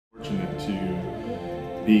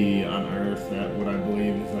to be on Earth at what I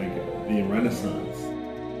believe is like the Renaissance,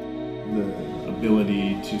 the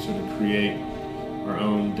ability to sort of create our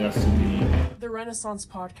own destiny. The Renaissance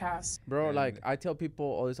podcast. Bro, like, I tell people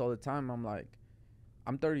all this all the time. I'm like,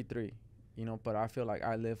 I'm 33, you know, but I feel like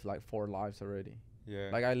I lived like 4 lives already. Yeah.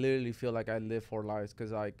 Like, I literally feel like I lived 4 lives.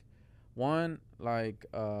 Because, like, one, like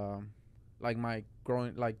my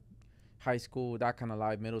growing, like, high school, that kind of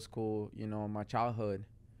life, middle school, you know, my childhood.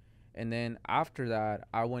 And then after that,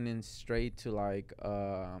 I went in straight to, like,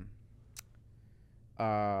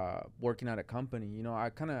 working at a company. You know,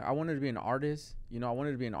 I wanted to be an artist. You know, I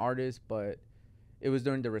wanted to be an artist, but it was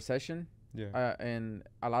during the recession. Yeah. And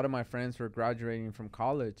a lot of my friends were graduating from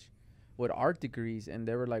college with art degrees, and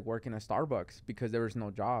they were like working at Starbucks because there was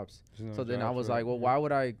no jobs. So then I was like, well, why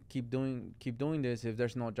would I keep doing this if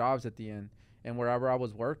there's no jobs at the end? And wherever I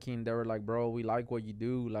was working, they were like, bro, we like what you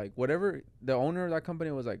do. Like, whatever, the owner of that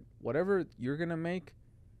company was like, whatever you're going to make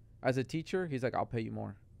as a teacher, he's like, I'll pay you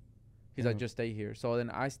more. He's like, just stay here. So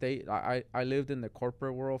then I stayed. I lived in the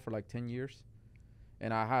corporate world for like 10 years.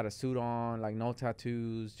 And I had a suit on, like no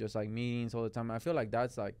tattoos, just like meetings all the time. I feel like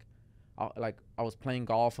that's like I was playing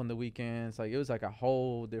golf on the weekends. Like, it was like a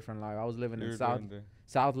whole different life. I was living in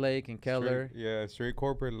South Lake and Keller. Straight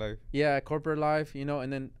corporate life. Yeah, corporate life, you know.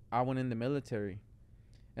 And then I went in the military.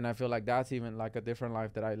 And I feel like that's even like a different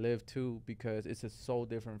life that I live too, because it's just so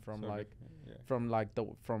different from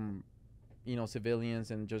from you know, civilians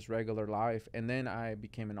and just regular life. And then I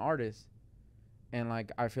became an artist. And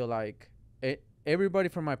like, I feel like everybody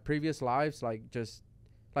from my previous lives, like, just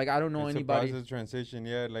like, I don't know anybody. It's a process transition.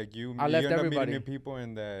 Yeah, like I left end up everybody. meeting new people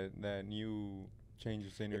in that new change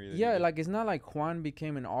of scenery. Yeah, like, it's not like Juan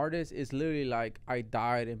became an artist. It's literally like I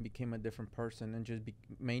died and became a different person and just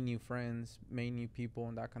made new friends, made new people,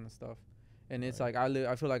 and that kind of stuff. And it's like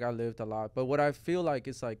I feel like I lived a lot. But what I feel like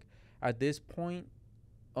is like at this point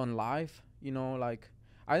on life, you know, like,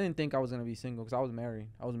 I didn't think I was gonna be single because I was married.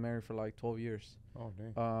 I was married for like 12 years. Oh,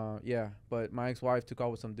 dang. Yeah, but my ex-wife took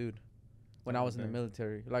out with some dude when I was in the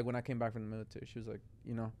military. Like, when I came back from the military, she was like,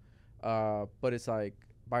 you know, but it's like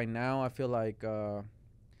by now I feel like a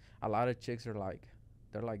lot of chicks are like,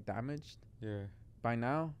 they're like damaged. Yeah. By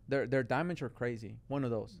now they're damaged or crazy. One of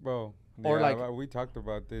those. Bro. Or yeah, like we talked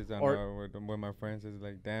about this with my friends. It's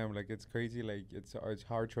like, damn, like, it's crazy. Like, it's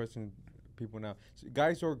hard trusting people now, so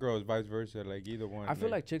guys or girls, vice versa, like either one. I feel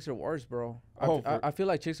like chicks are worse, bro. I feel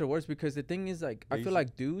like chicks are worse because the thing is, like, I feel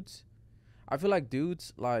like dudes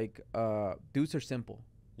like dudes are simple.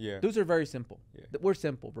 Yeah, dudes are very simple. Yeah. We're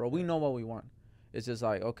simple, bro. We know what we want. It's just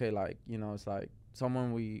like, okay, like, you know, it's like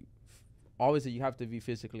someone obviously you have to be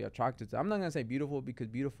physically attracted to. I'm not gonna say beautiful because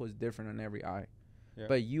beautiful is different in every eye. Yeah.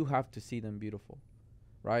 But you have to see them beautiful,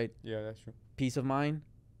 right? Yeah, that's true. Peace of mind,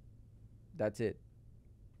 that's it.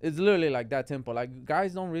 It's literally like that simple. Like,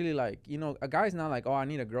 guys don't really, like, you know, a guy's not like, oh, I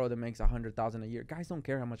need a girl that makes $100,000 a year. Guys don't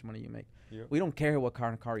care how much money you make. Yep. We don't care what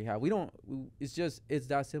kind of car you have. It's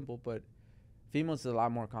that simple. But females is a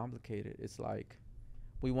lot more complicated. It's like,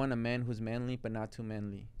 we want a man who's manly but not too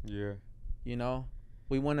manly. Yeah. You know,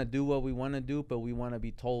 we want to do what we want to do, but we want to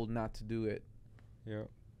be told not to do it. Yeah.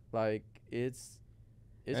 Like, it's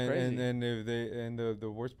crazy. And if the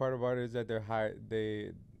worst part about it is that they're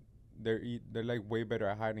like way better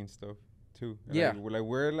at hiding stuff too. Yeah. Like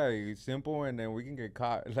we're like simple, and then we can get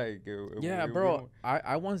caught. Like, yeah, bro.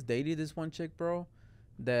 I once dated this one chick, bro,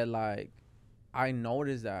 that, like, I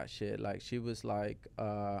noticed that shit. Like, she was like,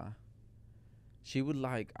 she would,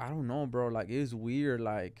 like, I don't know, bro. Like, it was weird.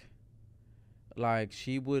 Like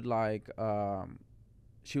she would, like,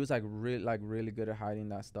 she was like really good at hiding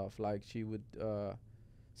that stuff. Like, she would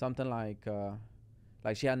something like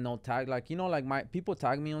she had no tag. Like, you know, like, my people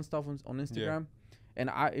tag me on stuff on Instagram. Yeah. And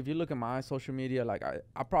if you look at my social media, like,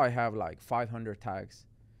 I probably have like 500 tags,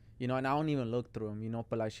 you know, and I don't even look through them, you know.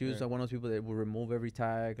 But like, she was like one of those people that will remove every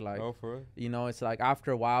tag. Like, oh, for real? You know, it's like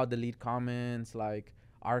after a while, delete comments, like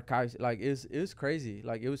archives. Like, it was crazy.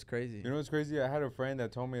 Like, it was crazy. You know what's crazy? I had a friend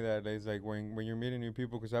that told me that it's like when you're meeting new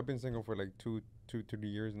people, because I've been single for like 2 to 3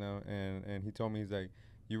 years now, and he told me, he's like,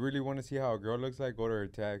 you really want to see how a girl looks like, go to her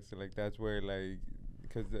tags. So, like, that's where, like,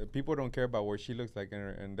 because people don't care about what she looks like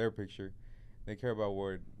in their picture. They care about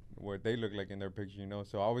what they look like in their picture, you know.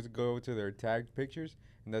 So I always go to their tagged pictures,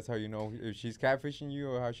 and that's how you know if she's catfishing you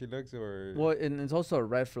or how she looks. Or well, and it's also a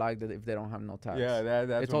red flag that if they don't have no tags. Yeah,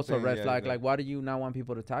 that's it's also a red flag. Like, why do you not want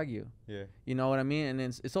people to tag you? Yeah, you know what I mean. And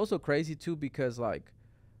it's also crazy too, because like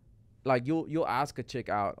you'll ask a chick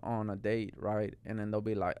out on a date, right? And then they'll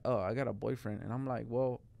be like, oh, I got a boyfriend, and I'm like,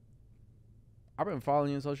 well, I've been following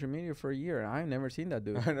you on social media for a year, and I've never seen that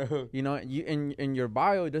dude. I know. You know, you in your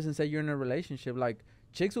bio, it doesn't say you're in a relationship. Like,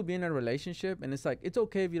 chicks will be in a relationship, and it's like, it's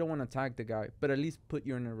okay if you don't want to tag the guy, but at least put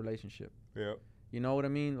you in a relationship. Yeah. You know what I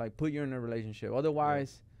mean? Like, put you in a relationship.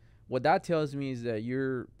 Otherwise, what that tells me is that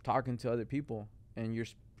you're talking to other people and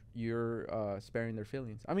you're sparing their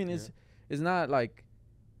feelings. I mean, it's not like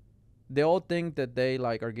they all think that they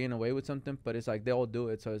like are getting away with something, but it's like they all do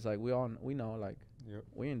it. So it's like we know, like,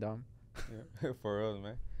 we ain't dumb. Yeah, for real,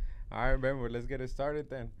 man. All right, man. Well, let's get it started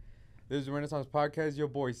then. This is Renaissance Podcast, your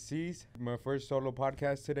boy C's. My first solo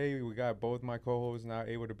podcast today. We got both my co-hosts not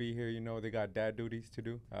able to be here. You know, they got dad duties to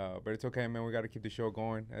do. But it's okay, man. We got to keep the show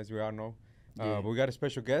going, as we all know. But we got a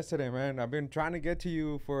special guest today, man. I've been trying to get to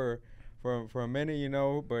you for a minute, you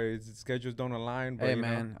know, but schedules don't align. But, hey,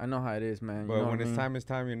 man, I know how it is, man. But you know when it's time, it's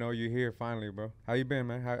time. You know, you're here finally, bro. How you been,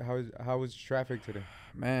 man? How was traffic today?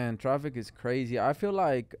 Man, traffic is crazy. I feel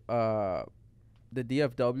like the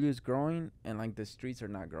DFW is growing and like the streets are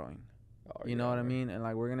not growing. Oh, you know what I mean? And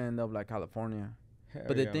like we're gonna end up like California.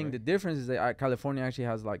 But the difference is that California actually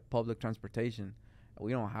has like public transportation.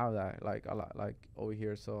 We don't have that like a lot like over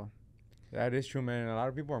here. So that is true, man. A lot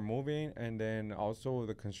of people are moving, and then also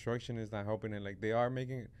the construction is not helping it. Like they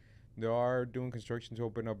are doing construction to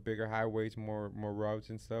open up bigger highways, more routes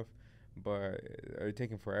and stuff, but they're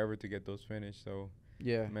taking forever to get those finished. So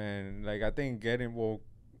yeah, man. Like I think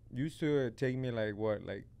used to take me like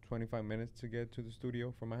 25 minutes to get to the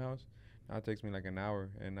studio from my house. Now it takes me like an hour,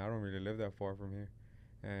 and I don't really live that far from here.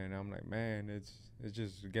 And I'm like, man, it's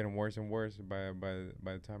just getting worse and worse by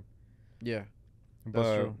the time. Yeah. That's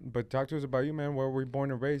true. But talk to us about you, man. Where were you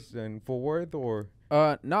born and raised? In Fort Worth or?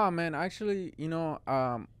 Nah, man. Actually, you know,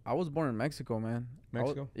 I was born in Mexico, man.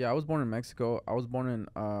 Mexico? I was born in Mexico. I was born in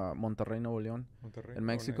Monterrey, Nuevo León. In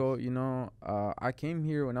Mexico, nice. You know, I came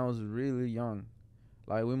here when I was really young.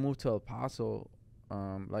 Like, we moved to El Paso.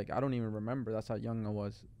 Like, I don't even remember. That's how young I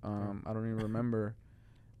was. I don't even remember.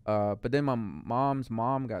 But then my mom's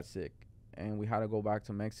mom got sick, and we had to go back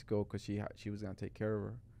to Mexico because she was gonna take care of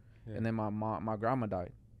her. Yeah. And then my grandma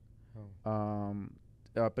died. Oh.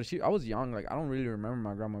 But I was young. Like, I don't really remember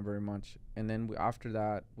my grandma very much. And then after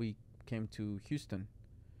that, we came to Houston,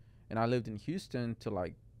 and I lived in Houston till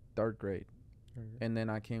like 3rd grade. And then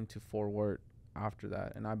I came to Fort Worth after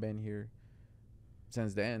that, and I've been here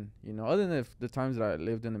since then, you know, other than the times that I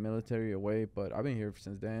lived in the military away, but I've been here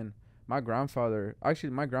since then. My grandfather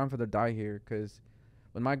died here because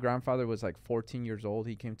when my grandfather was like 14 years old,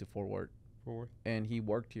 he came to Fort Worth, and he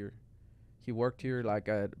worked here. He worked here like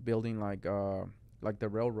at building like the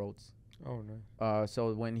railroads. Oh, nice.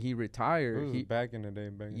 So when he retired, it was back in the day.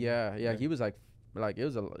 Yeah. He was like it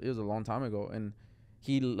was a long time ago, and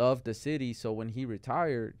he loved the city. So when he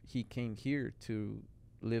retired, he came here to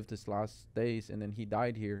lived his last days, and then he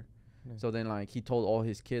died here. Yeah. So then like he told all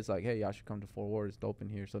his kids like, hey, y'all should come to Fort Worth, it's dope in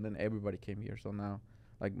here. So then everybody came here. So now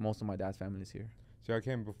like most of my dad's family is here. So I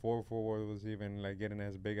came before Fort Worth was even like getting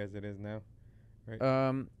as big as it is now,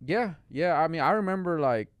 right? Yeah. I mean, I remember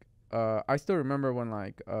like I still remember when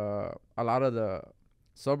like a lot of the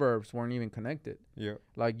suburbs weren't even connected. Yeah.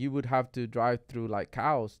 Like you would have to drive through like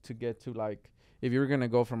cows to get to like, if you were gonna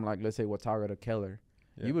go from like, let's say, Watauga to Keller.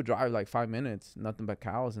 Yeah. You would drive like 5 minutes, nothing but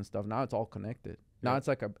cows and stuff. Now it's all connected. Yeah. Now it's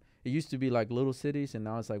like it used to be like little cities, and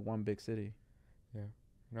now it's like one big city. Yeah.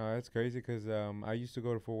 No, that's crazy because I used to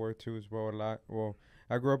go to Fort Worth too as well a lot. Well,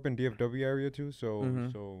 I grew up in DFW area too,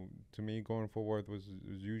 so to me going to Fort Worth was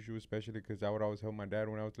usual, especially because I would always help my dad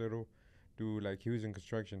when I was little he was in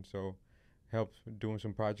construction, so helped doing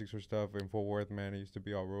some projects or stuff in Fort Worth, man. It used to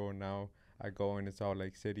be all rural. Now I go and it's all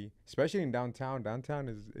like city, especially in downtown. Downtown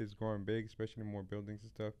is growing big, especially more buildings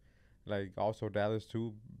and stuff. Like also Dallas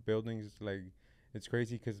too, buildings. Like it's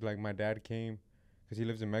crazy because like my dad came, because he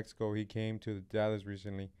lives in Mexico. He came to Dallas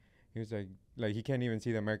recently. He was like he can't even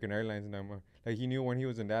see the American Airlines anymore. Like he knew when he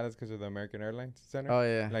was in Dallas because of the American Airlines Center. Oh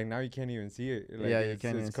yeah. Like now you can't even see it. Like, yeah,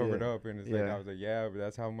 it's covered up, and it's like I was like, yeah, but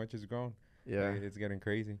that's how much it's grown. Yeah, like, it's getting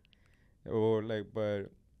crazy. Or like, but.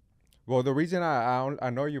 Well, the reason I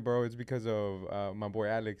know you, bro, is because of my boy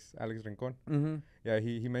Alex Rincon. Mm-hmm. Yeah,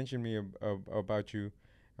 he mentioned me about you,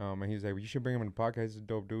 and he's like, well, you should bring him on the podcast. He's a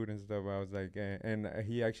dope dude and stuff. I was like, and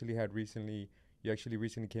he actually recently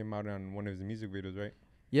came out on one of his music videos, right?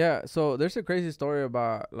 Yeah, so there's a crazy story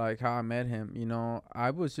about like how I met him. You know, I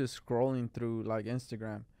was just scrolling through like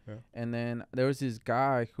Instagram, and then there was this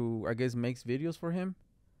guy who I guess makes videos for him.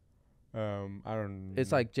 I don't.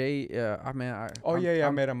 It's like Jay. I mean, I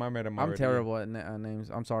met him. I'm already, terrible at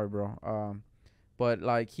names. I'm sorry, bro. But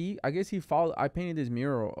like I guess he followed. I painted this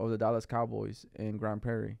mural of the Dallas Cowboys in Grand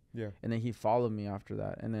Prairie. Yeah. And then he followed me after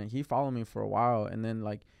that, and then he followed me for a while, and then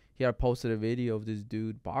like he had posted a video of this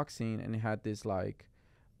dude boxing, and it had this like,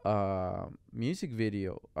 music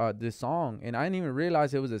video, this song, and I didn't even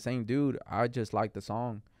realize it was the same dude. I just liked the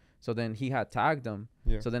song. So then he had tagged him.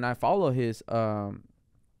 Yeah. So then I follow his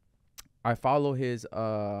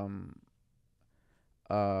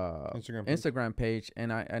Instagram page,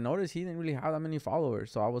 and I noticed he didn't really have that many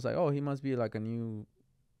followers. So I was like, oh, he must be like a new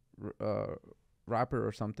rapper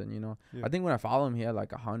or something, you know. Yeah. I think when I follow him, he had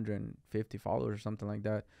like 150 followers or something like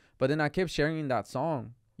that. But then I kept sharing that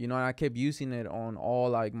song, you know, and I kept using it on all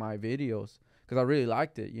like my videos because I really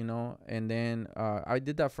liked it, you know. And then I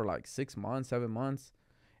did that for like 6 months, 7 months,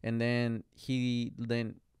 and then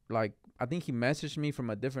like I think he messaged me from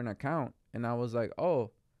a different account, and I was like,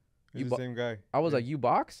 oh. He's the same guy. I was like, you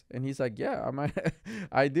box? And he's like, yeah,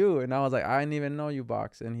 I do. And I was like, I didn't even know you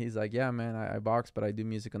box. And he's like, yeah, man, I box, but I do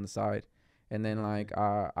music on the side. And then like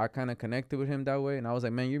I kind of connected with him that way. And I was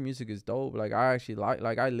like, man, your music is dope. Like I actually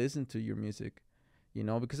like I listen to your music, you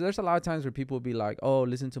know, because there's a lot of times where people be like, oh,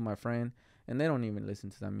 listen to my friend, and they don't even listen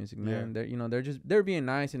to that music, man. Yeah. They're being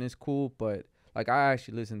nice and it's cool, but like I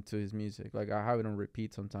actually listen to his music. Like I have it on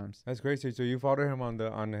repeat sometimes. That's crazy. So you followed him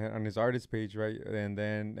on his artist page, right? And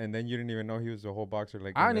then you didn't even know he was a whole boxer.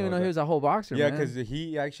 Like I didn't even know he was a whole boxer. Yeah, because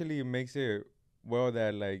he actually makes it well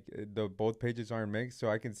that like the both pages aren't mixed. So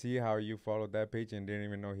I can see how you followed that page and didn't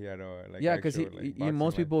even know he had a like. Yeah, because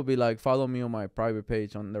most people will be like, follow me on my private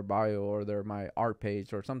page on their bio or my art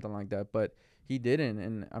page or something like that. But he didn't,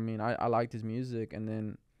 and I mean I liked his music, and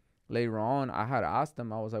then. Later on, I had asked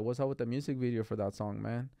him, I was like, what's up with the music video for that song,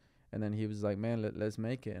 man? And then he was like, man, let's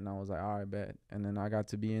make it. And I was like, all right, bet. And then I got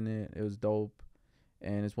to be in it. It was dope.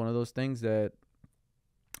 And it's one of those things that,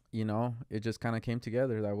 you know, it just kind of came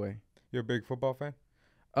together that way. You're a big football fan?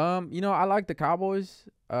 You know, I like the Cowboys.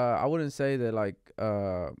 I wouldn't say that like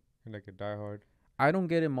like a diehard. I don't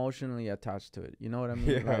get emotionally attached to it. You know what I mean?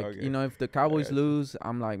 Yeah, like, okay. You know, if the Cowboys lose,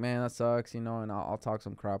 I'm like, man, that sucks, you know, and I'll talk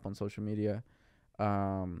some crap on social media.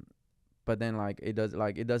 But then like it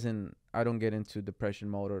doesn't I don't get into depression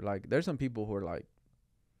mode, or like there's some people who are like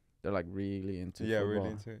they're like really into football. Really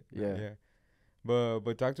into it. Yeah.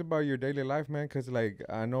 But talk about your daily life, man, because like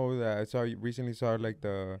I know that I recently saw like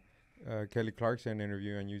the Kelly Clarkson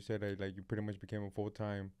interview, and you said that like you pretty much became a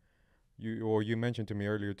full-time you mentioned to me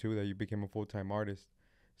earlier too that you became a full-time artist.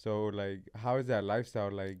 So like how is that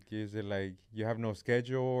lifestyle? Like is it like you have no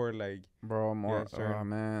schedule or like bro more oh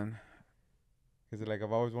man. Because like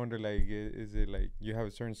I've always wondered, like, is it like you have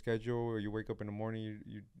a certain schedule, or you wake up in the morning,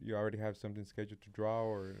 you already have something scheduled to draw,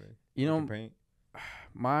 or like, you know, to paint?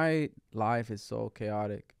 My life is so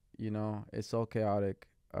chaotic. You know, it's so chaotic.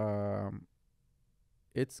 I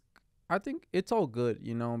think it's all good.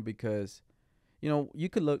 You know, because you know you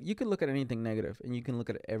could look at anything negative, and you can look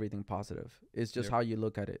at everything positive. It's just how you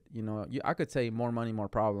look at it. You know, I could say more money, more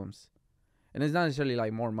problems, and it's not necessarily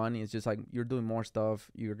like more money. It's just like you're doing more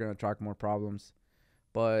stuff, you're gonna attract more problems.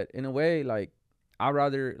 But in a way, like, I'd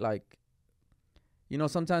rather, like, you know,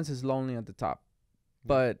 sometimes it's lonely at the top,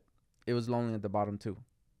 but it was lonely at the bottom too.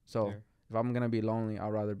 So if I'm going to be lonely, I'd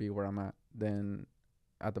rather be where I'm at than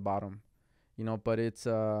at the bottom, you know. But it's,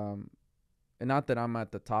 and not that I'm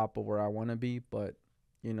at the top of where I want to be, but,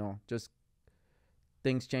 you know, just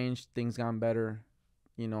things changed, things gotten better.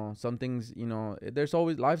 You know, some things, you know,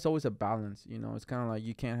 life's always a balance, you know. It's kind of like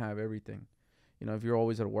you can't have everything. You know, if you're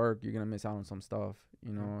always at work, you're going to miss out on some stuff.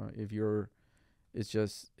 You know,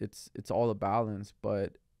 it's all a balance.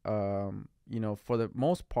 But, you know, for the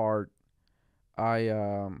most part, I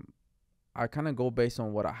kind of go based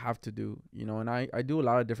on what I have to do, you know, and I do a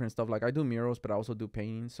lot of different stuff. Like I do murals, but I also do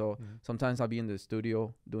painting. So sometimes I'll be in the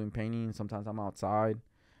studio doing painting. Sometimes I'm outside.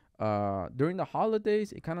 During the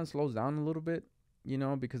holidays, it kind of slows down a little bit, you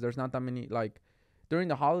know, because there's not that many, like, during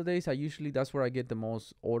the holidays, that's where I get the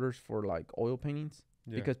most orders for like oil paintings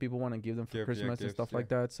because people want to give them for Christmas and stuff like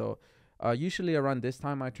that. So usually around this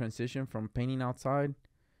time, I transition from painting outside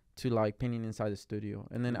to like painting inside the studio.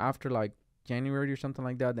 And then after like January or something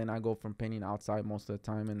like that, then I go from painting outside most of the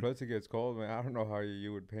time. And plus it gets cold, man. I don't know how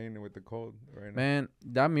you would paint it with the cold right now. Man,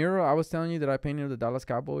 that mural I was telling you that I painted with the Dallas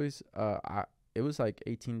Cowboys, it was like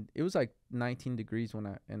 19 degrees when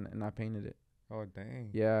I painted it. Oh,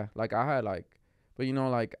 dang. Yeah, like I had like, but you know,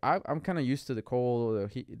 like I'm kind of used to the cold or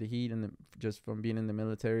the heat and just from being in the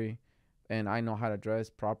military, and I know how to dress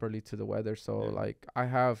properly to the weather. So like I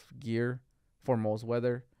have gear for most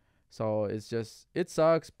weather, so it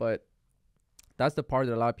sucks, but that's the part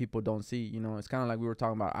that a lot of people don't see. You know, it's kind of like we were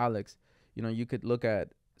talking about Alex. You know, you could look at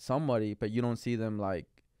somebody, but you don't see them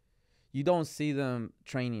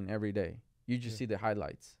training every day. You just see the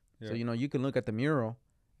highlights. So you know, you can look at the mural,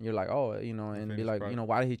 and you're like, oh, you know, and be like, you know,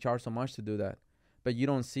 why did he charge so much to do that? But you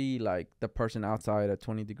don't see like the person outside at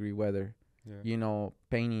 20-degree weather, you know,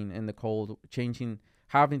 painting in the cold,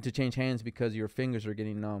 having to change hands because your fingers are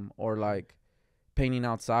getting numb, or like painting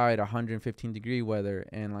outside 115-degree weather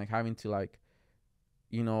and like having to like,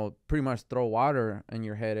 you know, pretty much throw water in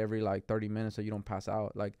your head every like 30 minutes so you don't pass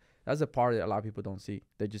out. Like that's a part that a lot of people don't see.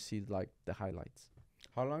 They just see like the highlights.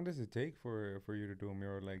 How long does it take for you to do a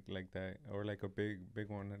mural like that, or like a big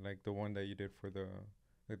one, like the one that you did for the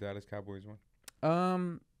Dallas Cowboys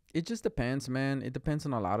one? It just depends, man. It depends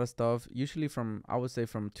on a lot of stuff. Usually I would say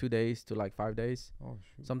from 2 days to like 5 days. Oh,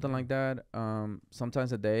 shoot. Something like that.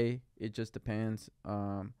 Sometimes a day. It just depends.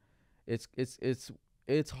 It's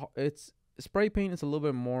spray paint is a little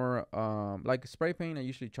bit more like spray paint. I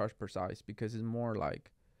usually charge per size because it's more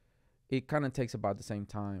like it kind of takes about the same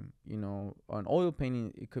time. You know, on oil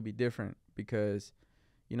painting it could be different because,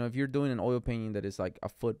 you know, if you're doing an oil painting that is like a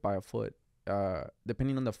foot by a foot,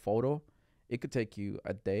 depending on the photo, it could take you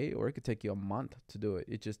a day or it could take you a month to do it.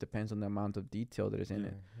 It just depends on the amount of detail that is in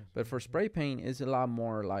it. But for spray paint, it's a lot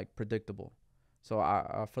more like predictable. So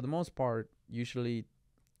for the most part, usually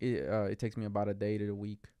it takes me about a day to a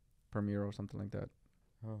week per mural or something like that.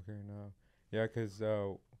 Okay, no, yeah, cause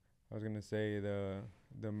I was gonna say the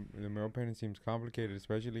mural painting seems complicated,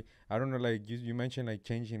 especially I don't know, like you mentioned like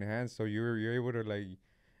changing hands, so you're able to like,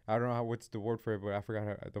 I don't know what's the word for it, but I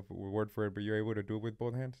forgot the word for it. But you're able to do it with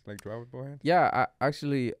both hands, like draw with both hands. Yeah, I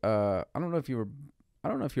actually I don't know if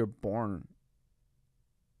you're born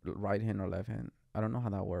right hand or left hand. I don't know how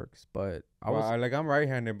that works, but I'm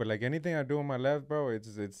right-handed, but like anything I do on my left, bro,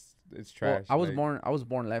 it's trash. Well, I was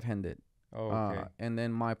born left-handed. Oh, okay. And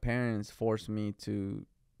then my parents forced me to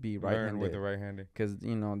be right-handed. Learn with the right-handed. Because,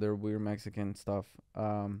 you know, they're weird Mexican stuff.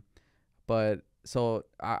 But so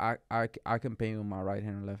I can paint with my right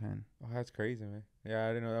hand or left hand. Oh, that's crazy, man. Yeah, I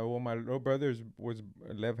didn't know that. Well, my little brother was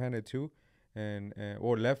left-handed too,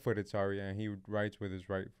 or left-footed, sorry, and he writes with his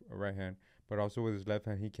right hand, but also with his left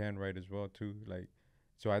hand he can write as well too. Like,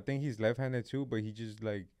 so I think he's left-handed too, but he just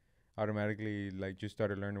like automatically like just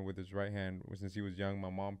started learning with his right hand since he was young. My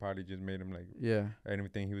mom probably just made him like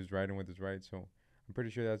everything he was writing with his right. So I'm pretty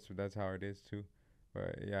sure that's how it is too.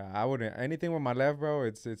 But yeah, I wouldn't anything with my left, bro.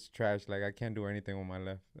 It's trash. Like I can't do anything with my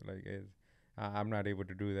left. Like I'm not able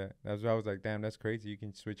to do that. That's why I was like, damn, that's crazy. You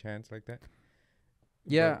can switch hands like that.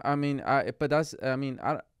 Yeah, but, I mean,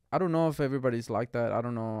 I don't know if everybody's like that. I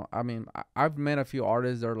don't know. I mean, I've met a few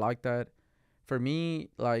artists that are like that. For me,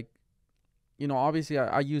 like, you know, obviously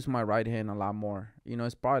I use my right hand a lot more. You know,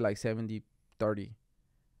 it's probably like 70-30.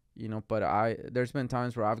 You know, but there's been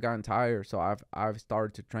times where I've gotten tired, so I've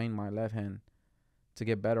started to train my left hand to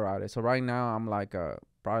get better at it. So right now I'm like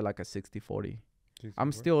probably like a 60-40.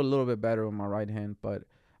 I'm still a little bit better with my right hand, but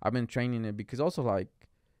I've been training it because also like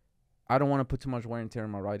I don't want to put too much wear and tear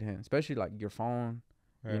on my right hand, especially like your phone.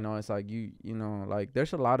 Right. You know, it's like you know, like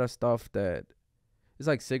there's a lot of stuff that it's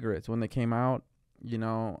like cigarettes when they came out. You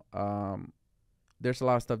know, there's a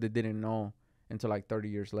lot of stuff they didn't know until like 30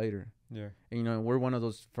 years later. Yeah. And, you know, we're one of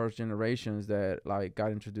those first generations that like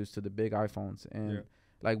got introduced to the big iPhones, and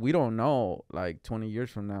like we don't know like 20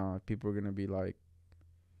 years from now if people are gonna be like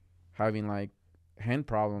having like hand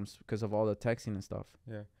problems because of all the texting and stuff.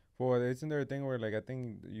 Yeah. Well, isn't there a thing where like I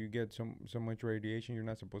think you get so much radiation you're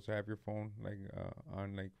not supposed to have your phone like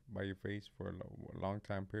on like by your face for a long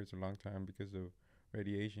time, periods of long time because of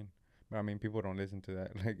radiation. But I mean, people don't listen to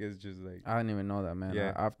that. Like it's just like I didn't even know that, man.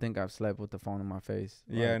 Yeah. I think I've slept with the phone in my face.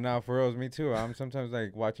 Yeah, like, no, for real, me too. I'm sometimes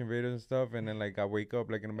like watching videos and stuff, and then like I wake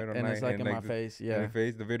up like in the middle of the night, and it's like in my face. Yeah,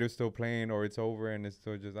 the video's still playing or it's over and it's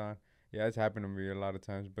still just on. Yeah, it's happened to me a lot of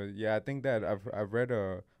times. But yeah, I think that I've read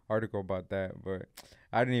a article about that, but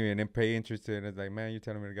I didn't even pay interest to it. It's like, man, you're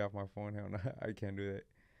telling me to get off my phone? Hell no, I can't do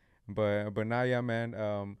that. But now, yeah,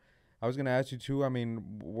 man. I was gonna ask you too. I mean,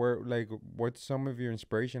 what's some of your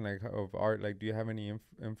inspiration like of art? Like, do you have any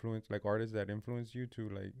influence, like artists that influence you to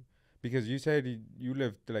like? Because you said you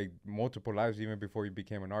lived like multiple lives even before you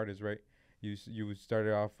became an artist, right? You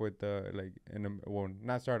started off with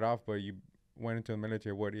not started off, but you went into the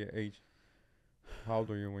military. What age? How old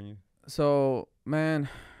were you when you? So, man,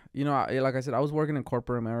 you know, like I said, I was working in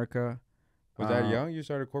corporate America. Was that young? You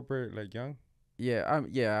started corporate like young? Yeah,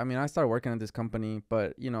 I mean, I started working at this company,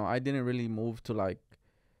 but you know, I didn't really move to like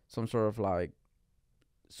some sort of like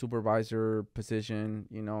supervisor position,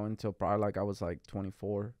 you know, until probably like I was like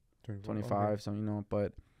 24, 25, okay. So you know,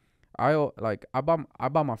 but I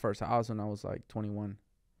bought my first house when I was like 21.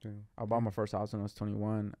 I bought my first house when I was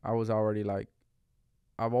 21. I was already like,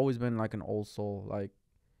 I've always been like an old soul, like,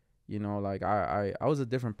 you know, like I was a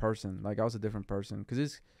different person. Like I was a different person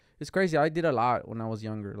because it's crazy. I did a lot when I was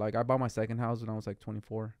younger. Like I bought my second house when I was like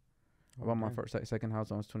 24. I bought my second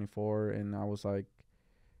house when I was 24, and I was like,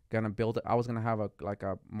 gonna build it. I was gonna have a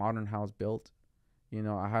modern house built. You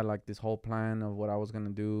know, I had like this whole plan of what I was gonna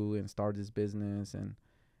do and start this business. And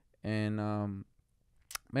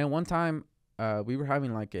man, one time we were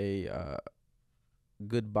having like a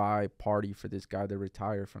goodbye party for this guy that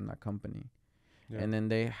retired from that company. Yeah. And then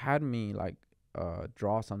they had me like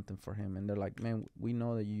draw something for him, and they're like, man, we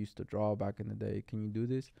know that you used to draw back in the day, can you do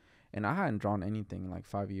this? And I hadn't drawn anything in like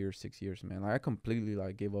 5 years, 6 years, man. Like I completely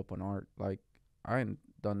like gave up on art. Like I hadn't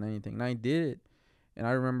done anything, and I did it, and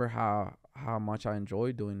I remember how much I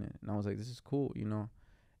enjoyed doing it, and I was like, this is cool, you know.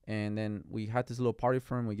 And then we had this little party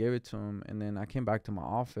for him, we gave it to him, and then I came back to my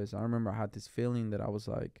office. I remember I had this feeling that I was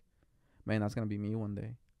like, man, that's gonna be me one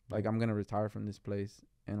day. Like I'm gonna retire from this place,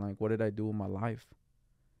 and like, what did I do with my life?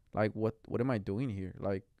 Like what am I doing here?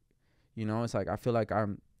 Like, you know, it's like I feel like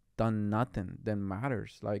I'm done nothing that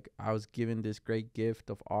matters. Like I was given this great gift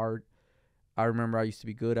of art. I remember I used to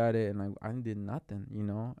be good at it, and like I did nothing, you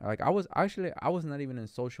know. Like I was not even in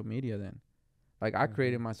social media then. Like I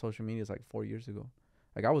created my social medias like 4 years ago.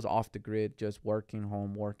 Like I was off the grid, just working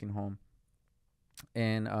home.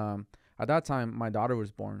 And at that time my daughter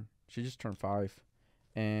was born. She just turned 5.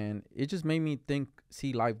 And it just made me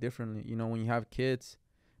see life differently. You know, when you have kids,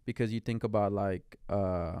 because you think about like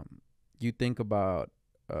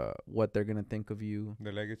what they're gonna think of you,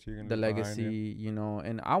 the legacy, you know.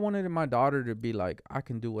 And I wanted my daughter to be like, I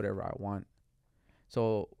can do whatever I want.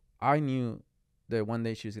 So I knew that one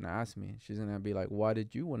day she's gonna ask me, she's gonna be like, what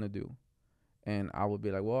did you want to do? And I would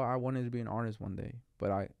be like, well, I wanted to be an artist one day, but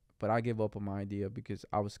I gave up on my idea because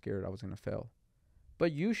I was scared I was gonna fail.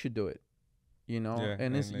 But you should do it, you know. Yeah,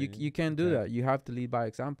 and it's you can't do that. You have to lead by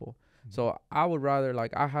example. So I would rather,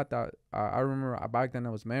 like, I had that. I remember back then I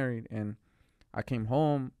was married, and I came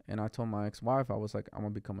home and I told my ex-wife, I was like, I'm gonna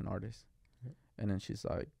become an artist. And then she's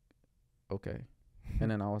like, okay. And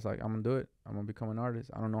then I was like, I'm gonna do it. I'm gonna become an artist.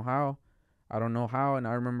 I don't know how. And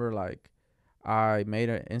I remember like I made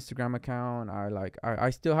an Instagram account. I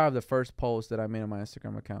still have the first post that I made on my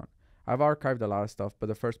Instagram account. I've archived a lot of stuff, but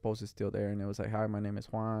the first post is still there, and it was like, hi, my name is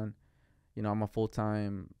Juan. You know, I'm a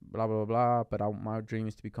full-time blah, blah, blah, but my dream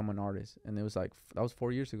is to become an artist. And it was like, that was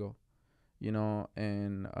 4 years ago, you know.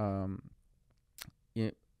 And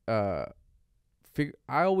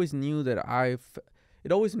I always knew that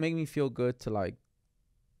it always made me feel good to like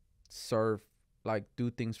serve, like do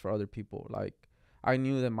things for other people. Like I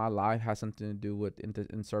knew that my life has something to do with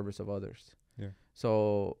in service of others. Yeah.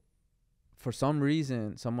 So for some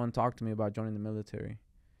reason, someone talked to me about joining the military.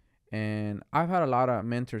 And I've had a lot of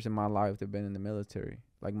mentors in my life that have been in the military,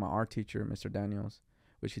 like my art teacher, Mr. Daniels,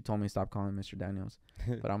 which he told me stop calling Mr. Daniels.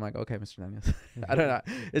 But I'm like, okay, Mr. Daniels. I don't know.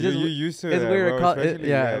 It's just, you used to it's weird.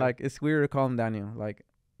 Like it's weird to call him Daniel, like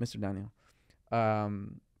Mr. Daniel.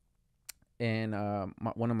 One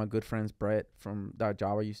of my good friends, Brett, from that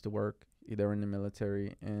job I used to work, they were in the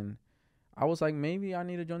military, and I was like, maybe I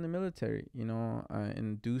need to join the military, you know,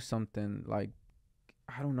 and do something. Like,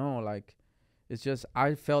 I don't know, like. It's just,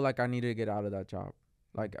 I felt like I needed to get out of that job.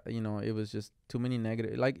 Like, you know, it was just too many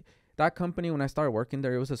negative. Like, that company, when I started working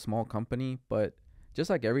there, it was a small company. But just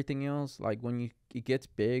like everything else, like, when it gets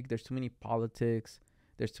big, there's too many politics.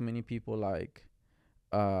 There's too many people,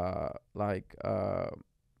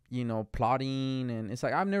 you know, plotting. And it's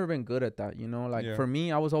like, I've never been good at that, you know? Like, for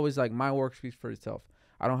me, I was always like, my work speaks for itself.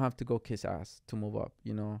 I don't have to go kiss ass to move up,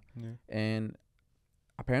 you know? Yeah. And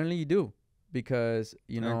apparently you do. Because,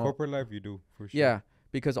 you know, in corporate life, you do, for sure. Yeah,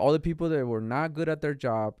 because all the people that were not good at their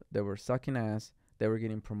job, that were sucking ass, they were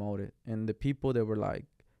getting promoted. And the people that were like,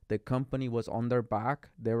 the company was on their back,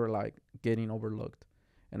 they were like getting overlooked.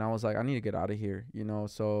 And I was like, I need to get out of here, you know.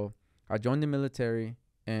 So I joined the military,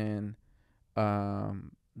 and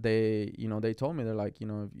they told me, they're like, you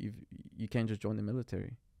know, if you can't just join the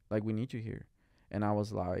military, like, we need you here. And I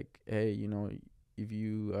was like, hey, you know, if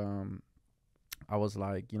you I was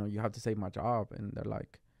like, you know, you have to save my job. And they're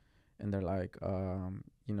like,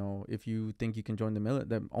 you know, if you think you can join the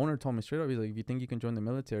military, the owner told me straight up, he's like, if you think you can join the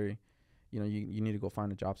military, you know, you need to go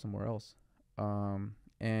find a job somewhere else.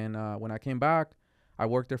 When I came back, I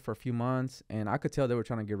worked there for a few months, and I could tell they were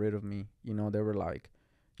trying to get rid of me. You know, they were like,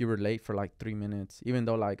 you were late for like 3 minutes, even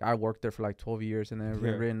though like I worked there for like 12 years and then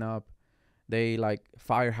written up. They like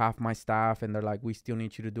fire half my staff, and they're like, we still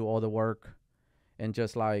need you to do all the work. And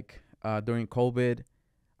just like, during COVID,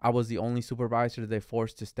 I was the only supervisor that they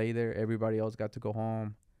forced to stay there. Everybody else got to go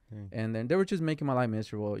home. And then they were just making my life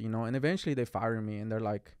miserable, you know. And eventually they fired me, and they're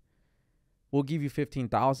like, we'll give you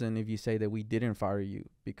 $15,000 if you say that we didn't fire you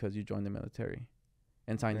because you joined the military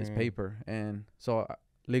and signed this paper. And so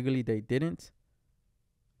legally they didn't,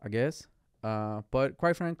 I guess. But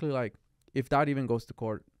quite frankly, like, if that even goes to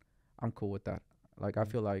court, I'm cool with that. Like I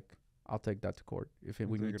feel like I'll take that to court if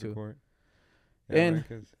we need to. Court. Yeah,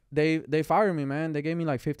 and they fired me, man. They gave me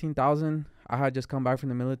like 15,000. I had just come back from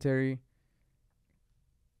the military.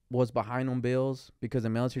 Was behind on bills because the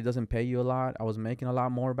military doesn't pay you a lot. I was making a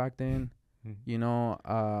lot more back then. You know,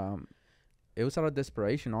 it was out of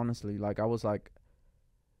desperation, honestly. Like I was like,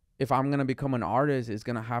 if I'm gonna become an artist, it's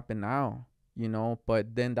gonna happen now, you know.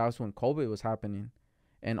 But then that's when COVID was happening,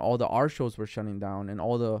 and all the art shows were shutting down, and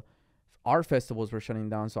all the art festivals were shutting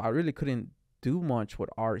down. So I really couldn't do much with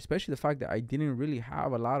art, especially the fact that I didn't really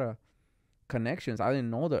have a lot of connections. I didn't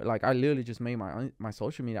know that. Like I literally just made my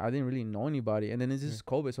social media. I didn't really know anybody, and then this is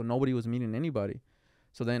COVID, so nobody was meeting anybody.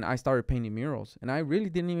 So then I started painting murals, and I really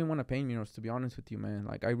didn't even want to paint murals, to be honest with you, man.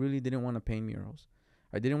 Like I really didn't want to paint murals.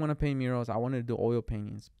 I didn't want to paint murals. I wanted to do oil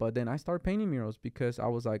paintings, but then I started painting murals because I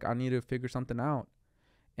was like, I need to figure something out.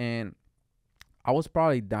 And I was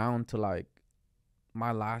probably down to like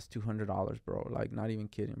my last $200, bro. Like not even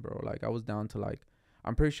kidding, bro. Like I was down to like,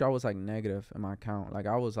 I'm pretty sure I was like negative in my account. Like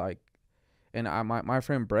I was like, and my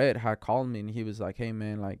friend Brett had called me, and he was like, hey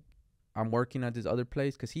man, like I'm working at this other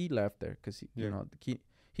place, because he left there because you know,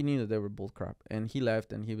 he knew that they were bull crap, and he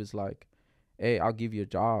left, and he was like, hey, I'll give you a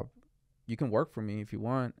job, you can work for me if you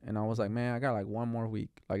want. And I was like, man, I got like 1 more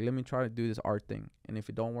week, like let me try to do this art thing, and if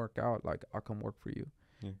it don't work out, like I'll come work for you.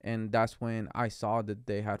 And that's when I saw that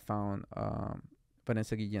they had found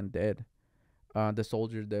Vanessa Guillen dead, the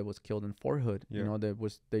soldier that was killed in Fort Hood. You know, they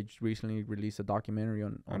recently released a documentary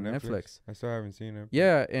on Netflix. I still haven't seen it.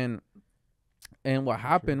 Yeah, and what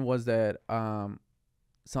happened was that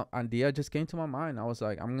some idea just came to my mind. I was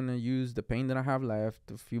like, I'm gonna use the paint that I have left,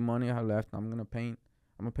 the few money I have left. I'm gonna paint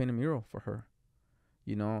a mural for her,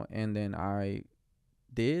 you know. And then I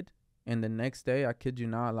did, and the next day, I kid you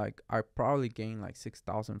not, like I probably gained like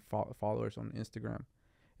 6,000 followers on Instagram,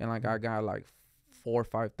 and like I got like 4,000 or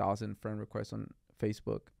 5,000 friend requests on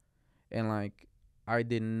Facebook, and like I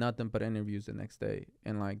did nothing but interviews the next day,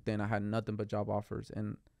 and like then I had nothing but job offers,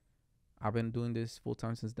 and I've been doing this full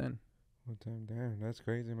time since then. Full time, damn, that's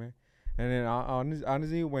crazy, man. And then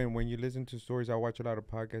honestly, when you listen to stories, I watch a lot of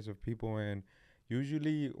podcasts of people, and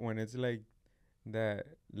usually when it's like that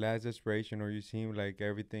last desperation, or you seem like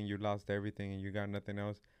everything, you lost everything and you got nothing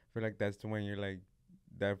else, I feel like that's the when you're like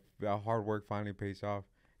that hard work finally pays off.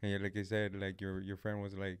 And you're, like I said, like your friend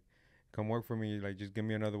was like, come work for me, like just give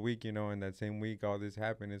me another week, you know. And that same week all this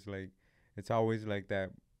happened. It's like, it's always like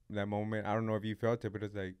that moment. I don't know if you felt it, but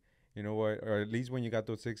it's like, you know what, or at least when you got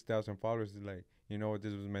those 6,000 followers, it's like, you know what,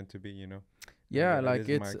 this was meant to be, you know. Yeah, like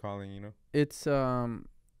it's my calling, you know. It's I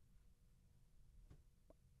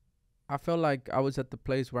felt like I was at the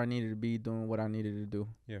place where I needed to be doing what I needed to do.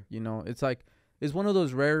 Yeah. You know, it's like, it's one of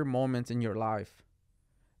those rare moments in your life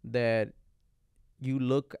that you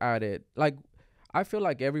look at it. Like, I feel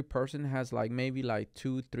like every person has like maybe like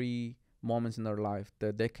 2-3 moments in their life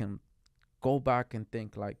that they can go back and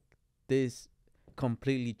think like, this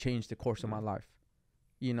completely changed the course of my life,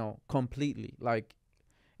 you know, completely. Like,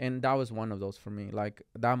 and that was one of those for me. Like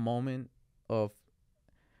that moment of,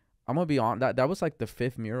 I'm gonna be on that was like the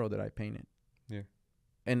 5th mural that I painted. Yeah.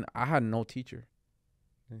 And I had no teacher.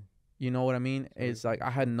 Yeah. You know what I mean? So it's like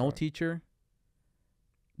I had no teacher.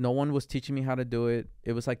 No one was teaching me how to do it.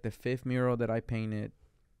 It was like the 5th mural that I painted,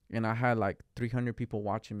 and I had like 300 people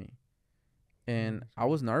watching me. And I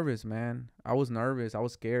was nervous, man. I was nervous. I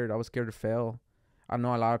was scared. I was scared to fail. I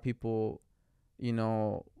know a lot of people, you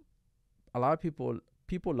know,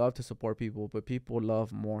 people love to support people, but people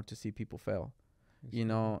love more to see people fail, you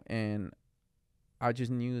know. And I just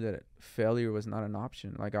knew that failure was not an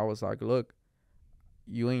option. Like I was like, look,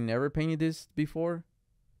 you ain't never painted this before,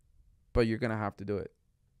 but you're going to have to do it.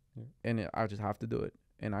 Yeah. And I just have to do it.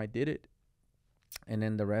 And I did it. And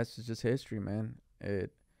then the rest is just history, man.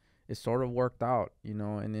 It sort of worked out, you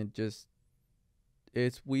know. And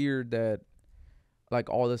it's weird that like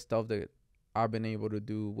all the stuff that I've been able to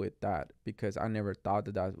do with that, because I never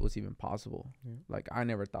thought that was even possible. Yeah. Like I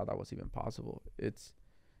never thought that was even possible. It's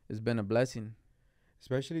been a blessing.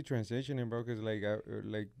 Especially transitioning, bro, because like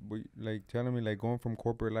telling me like going from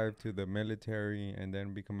corporate life to the military and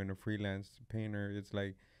then becoming a freelance painter. It's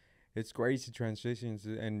like, it's crazy transitions.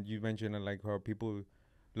 And you mentioned like how people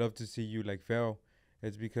love to see you like fail.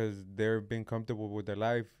 It's because they've been comfortable with their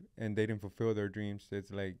life and they didn't fulfill their dreams.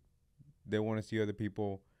 It's like they want to see other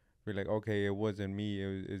people be like, okay, it wasn't me.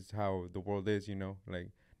 It's how the world is, you know. Like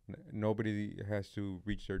nobody has to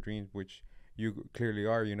reach their dreams, which you clearly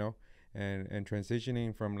are, you know. And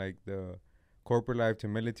transitioning from like the corporate life to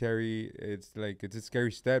military, it's like, it's a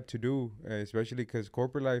scary step to do, especially because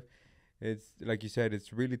corporate life, it's like you said,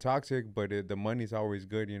 it's really toxic, but the money's always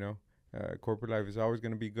good, you know. Corporate life is always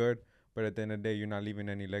going to be good, but at the end of the day, you're not leaving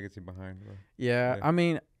any legacy behind, bro. Yeah, Yeah. I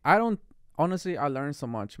mean, I don't honestly. I learned so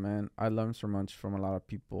much, man. I learned so much from a lot of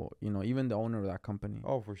people. You know, even the owner of that company.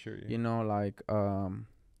 Oh, for sure. Yeah. You know, like I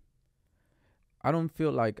don't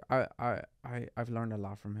feel like I've learned a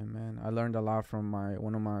lot from him, man. I learned a lot from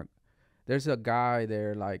one of my. There's a guy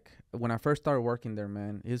there, like when I first started working there,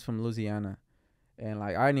 man. He's from Louisiana, and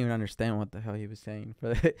like I didn't even understand what the hell he was saying.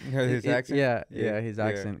 His accent. Yeah, his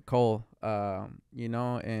accent, Cole. You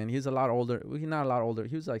know, and he's a lot older. Well, he's not a lot older.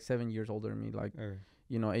 He was like 7 years older than me, like Okay.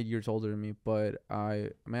 you know, 8 years older than me. But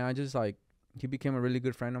I just like he became a really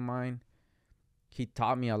good friend of mine. He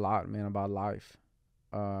taught me a lot, man, about life.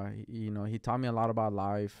 You know, he taught me a lot about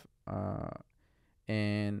life.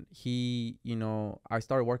 And he, you know, I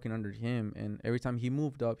started working under him, and every time he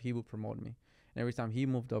moved up, he would promote me. And every time he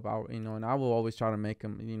moved up, you know, and I will always try to make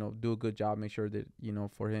him, you know, do a good job, make sure that, you know,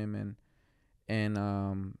 for him, and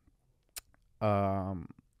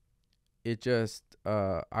it just,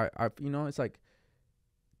 you know, it's like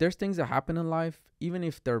there's things that happen in life, even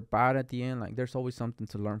if they're bad at the end, like there's always something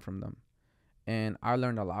to learn from them. And I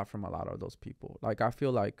learned a lot from a lot of those people. Like I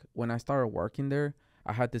feel like when I started working there,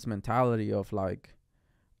 I had this mentality of like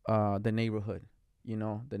the neighborhood, you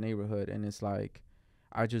know, the neighborhood. And it's like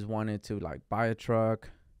I just wanted to like buy a truck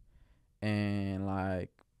and like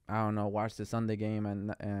I don't know, watch the Sunday game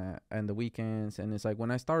and the weekends. And it's like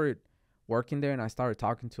when I started working there and I started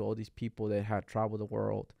talking to all these people that had traveled the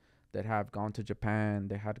world, that have gone to Japan,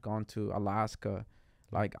 they had gone to Alaska,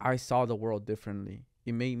 like I saw the world differently.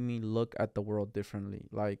 It made me look at the world differently.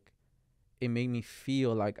 Like it made me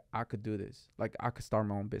feel like I could do this. Like I could start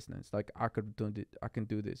my own business. Like I can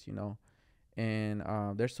do this, you know. And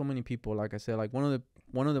there's so many people, like I said, like one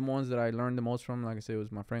of the ones that I learned the most from, like I said,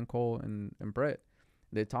 was my friend Cole and Brett.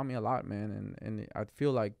 They taught me a lot, man. And I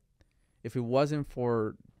feel like if it wasn't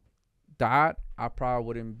for that, I probably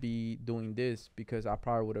wouldn't be doing this, because I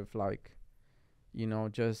probably would have like, you know,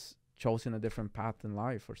 just chosen a different path in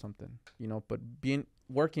life or something, you know. But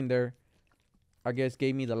working there, I guess,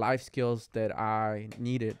 gave me the life skills that I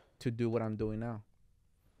needed to do what I'm doing now.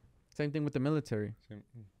 Same thing with the military,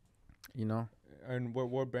 you know. And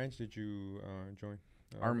what branch did you join?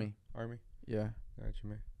 Army. Army. Yeah. Gotcha,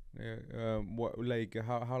 man. Yeah. What like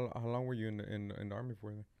how long were you in the army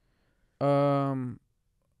for then?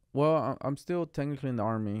 Well, I'm still technically in the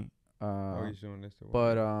army. Oh, you're still enlisted.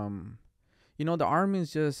 But you know, the army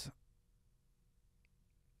is just,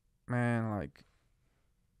 man, like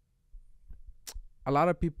a lot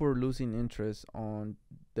of people are losing interest on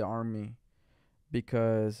the army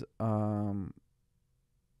because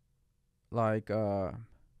like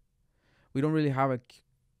we don't really have a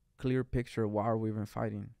clear picture of why we've been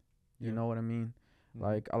fighting. You know what I mean? Mm-hmm.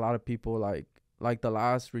 Like a lot of people, like the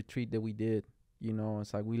last retreat that we did, you know,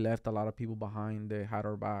 it's like we left a lot of people behind. They had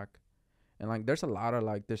our back. And like there's a lot of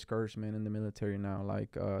like discouragement in the military now.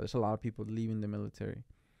 Like there's a lot of people leaving the military.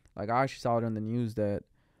 Like I actually saw it on the news that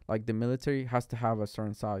like the military has to have a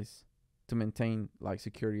certain size to maintain like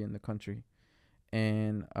security in the country.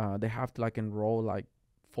 And they have to like enroll like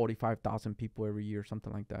 45,000 people every year,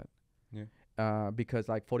 something like that. Yeah. Because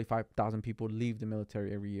like 45,000 people leave the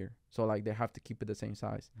military every year. So like they have to keep it the same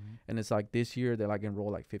size. Mm-hmm. And it's like this year they like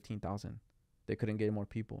enroll like 15,000. They couldn't get more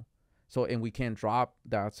people. So, and we can't drop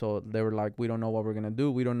that. So they were like, we don't know what we're going to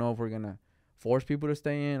do. We don't know if we're going to force people to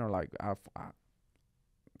stay in or like, I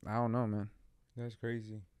don't know, man. That's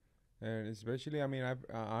crazy. And especially, I mean,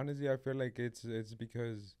 honestly, I feel like it's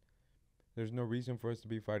because there's no reason for us to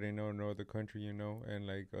be fighting no other country, you know, and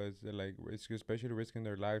like it's especially risking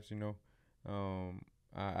their lives, you know.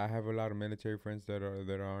 I have a lot of military friends that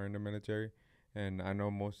are in the military, and I know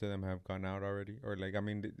most of them have gone out already, or like, I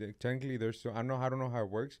mean, technically they're still. I don't know how it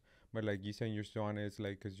works, but like you saying you're still on it, it's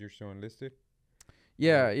like because you're still enlisted.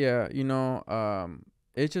 Yeah, you know,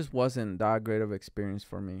 it just wasn't that great of experience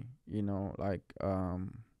for me, you know, like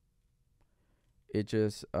it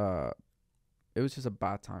just it was just a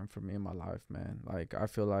bad time for me in my life, man. Like I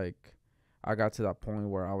feel like I got to that point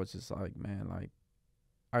where I was just like, man, like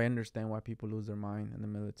I understand why people lose their mind in the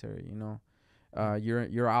military, you know.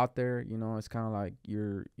 You're out there, you know, it's kind of like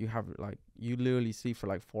you have like you literally sleep for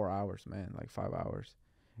like 4 hours, man, like 5 hours.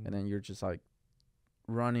 Mm-hmm. And then you're just like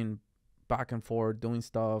running back and forth doing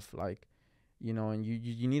stuff, like, you know, and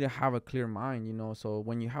you need to have a clear mind, you know. So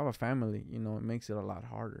when you have a family, you know, it makes it a lot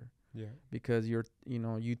harder. Yeah. Because you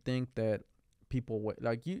know, you think that people wait,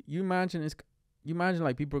 like you imagine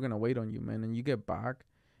like people are gonna wait on you, man, and you get back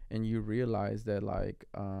and you realize that like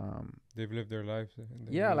they've lived their lives.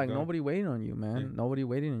 Yeah, like nobody waited on you, man. Yeah. Nobody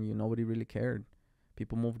waited on you. Nobody really cared.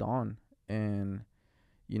 People moved on, and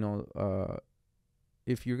you know,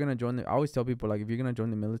 if you're gonna join I always tell people, like, if you're gonna join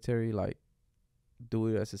the military, like, do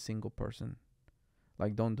it as a single person.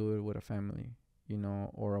 Like, don't do it with a family, you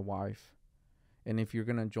know, or a wife. And if you're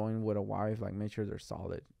gonna join with a wife, like, make sure they're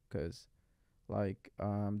solid, because like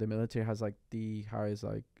the military has like the highest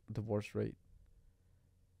like divorce rate.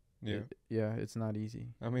 Yeah, it's not easy.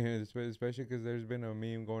 I mean, especially because there's been a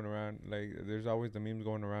meme going around. Like, there's always the memes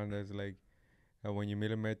going around that's like, when you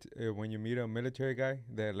meet a military guy,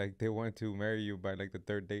 that like they want to marry you by like the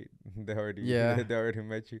third date. they already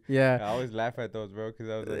met you. Yeah, I always laugh at those, bro, because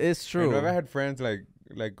I was like, it's true. I've had friends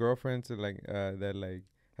like girlfriends that like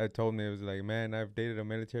had told me, it was like, man, I've dated a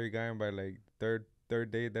military guy, and by like third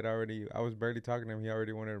date that I was barely talking to him, he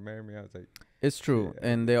already wanted to marry me. I was like, it's true.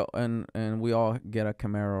 Yeah. And we all get a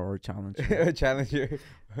Camaro or a Challenger. A Challenger.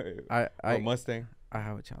 a Mustang. I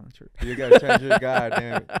have a Challenger. You got a Challenger. God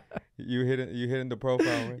damn. You hitting the profile,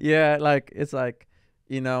 man. Yeah, like, it's like,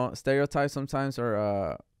 you know, stereotypes sometimes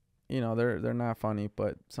are you know, they're not funny,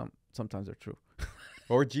 but sometimes they're true.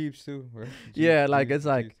 Or Jeeps too, right? Yeah, like, it's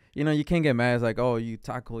like, you know, you can't get mad. It's like, oh, you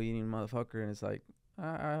taco eating motherfucker, and it's like,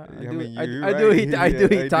 I do eat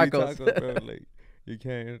tacos. Bro. Like, you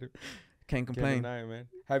can't complain. deny it, man.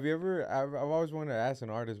 Have you ever? I've always wanted to ask an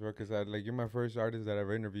artist, bro, because like, you're my first artist that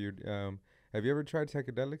I've interviewed. Have you ever tried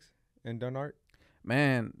psychedelics and done art?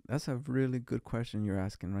 Man, that's a really good question you're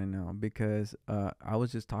asking right now, because I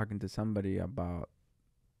was just talking to somebody about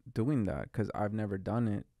doing that, because I've never done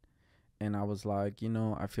it. And I was like, you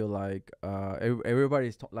know, I feel like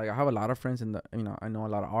everybody's like, I have a lot of friends in the, you know, I know a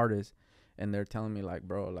lot of artists, and they're telling me, like,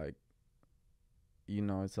 bro, like, you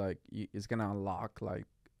know, it's like it's gonna unlock like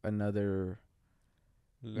another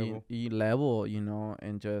level, you know,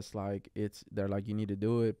 and just like, they're like, you need to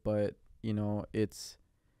do it, but you know, it's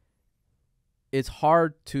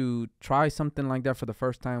hard to try something like that for the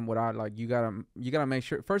first time without, like, you gotta make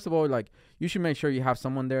sure, first of all, like, you should make sure you have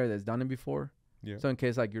someone there that's done it before. Yeah. So in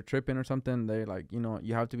case like you're tripping or something, they like, you know,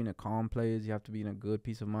 you have to be in a calm place, you have to be in a good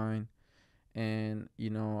peace of mind. And you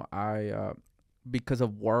know, I because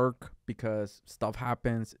of work, because stuff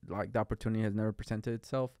happens, like the opportunity has never presented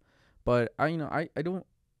itself. But I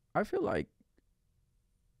feel like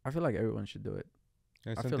everyone should do it.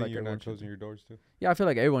 And I feel something like you're everyone not closing your doors to. Yeah, I feel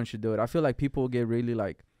like everyone should do it. I feel like people get really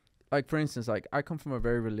like for instance, like, I come from a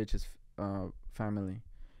very religious family,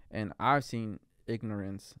 and I've seen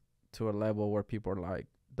ignorance to a level where people are like,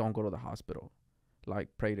 don't go to the hospital, like,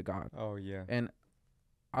 pray to God. Oh yeah. And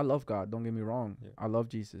I love God, don't get me wrong. Yeah. I love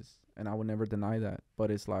Jesus, and I would never deny that.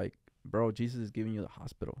 But it's like, bro, Jesus is giving you the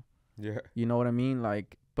hospital. Yeah. You know what I mean?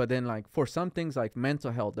 Like, but then like for some things like mental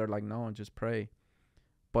health, they're like, no, just pray.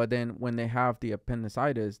 But then when they have the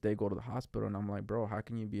appendicitis, they go to the hospital, and I'm like, bro, how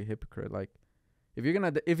can you be a hypocrite? Like, if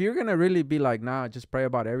you're gonna really be like, nah, just pray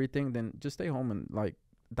about everything, then just stay home and like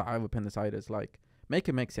die of appendicitis. Like, make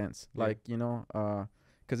it make sense. Yeah. Like, you know,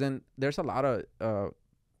 because then there's a lot of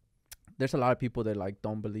people that like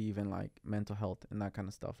don't believe in like mental health and that kind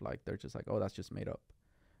of stuff. Like, they're just like, oh, that's just made up.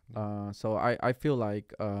 So I feel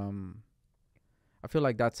like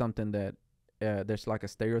that's something that there's like a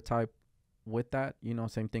stereotype with that, you know.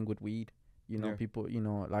 Same thing with weed, you know. Yeah. People, you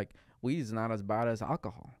know, like, weed is not as bad as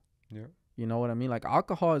alcohol. Yeah. You know what I mean? Like,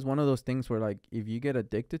 alcohol is one of those things where like, if you get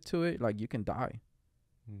addicted to it, like, you can die.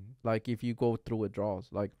 Like, if you go through withdrawals.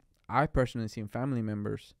 Like, I personally seen family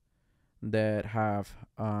members that have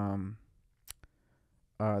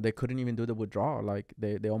they couldn't even do the withdrawal. Like,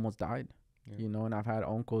 they almost died. Yeah. You know, and I've had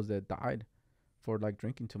uncles that died for like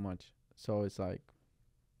drinking too much. So it's like,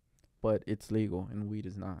 but it's legal and weed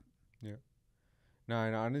is not. Yeah. No,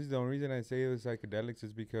 and honestly, the only reason I say it was psychedelics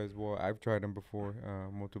is because, well, I've tried them before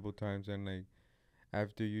multiple times, and like,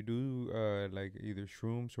 after you do like either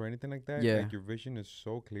shrooms or anything like that, like, your vision is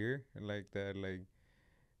so clear, and like that, like,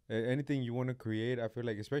 anything you want to create, I feel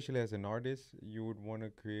like, especially as an artist, you would want to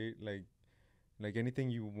create like anything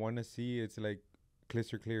you want to see, it's like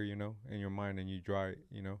crystal clear, you know, in your mind, and you draw it,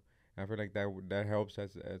 you know. And I feel like that helps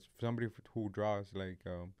as somebody who draws, like,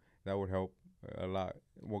 that would help a lot.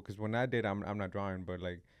 Well, because when I did, I'm not drawing, but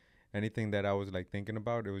like, anything that I was like thinking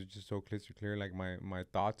about, it was just so crystal clear. Like, my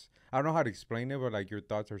thoughts, I don't know how to explain it, but like, your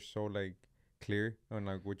thoughts are so like clear on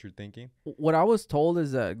like what you're thinking. What I was told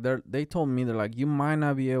is that they told me, they're like, you might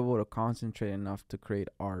not be able to concentrate enough to create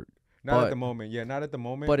art. Not at the moment. Yeah, not at the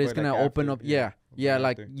moment. But it's gonna like open after, up. Yeah.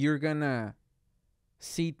 Like, after. you're gonna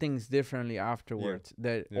see things differently afterwards.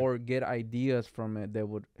 Or get ideas from it that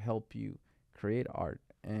would help you create art.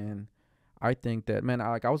 And I think that, man,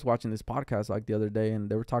 I was watching this podcast like the other day, and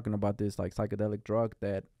they were talking about this like psychedelic drug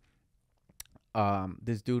that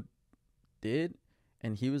this dude did,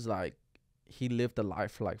 and he was like, he lived a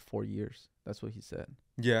life for like 4 years. That's what he said.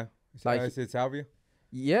 Yeah. Like, it's salvia.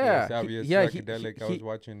 Yeah, psychedelic. I was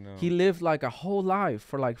watching. He lived like a whole life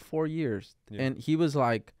for like 4 years, and he was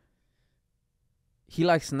like, he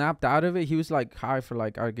like snapped out of it. He was like high for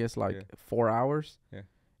like, I guess like 4 hours. Yeah.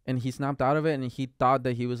 And he snapped out of it, and he thought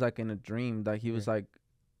that he was like in a dream. That he was like,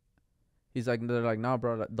 he's like, they're like, nah,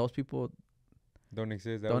 bro, those people don't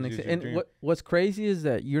exist. Don't exist. And what's crazy is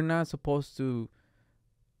that you're not supposed to.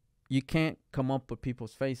 You can't come up with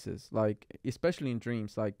people's faces, like especially in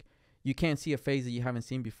dreams. Like you can't see a face that you haven't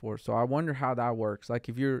seen before. So I wonder how that works. Like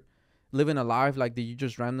if you're living a life, like do you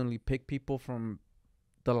just randomly pick people from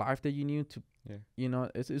the life that you knew to, you know,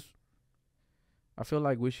 it's. I feel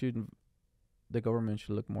like the government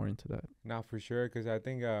should look more into that. Nah, for sure. Because I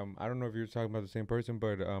think I don't know if you're talking about the same person,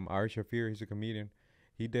 but Ari Shafir, he's a comedian.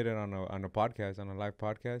 He did it on a podcast, on a live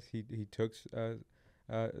podcast. He took the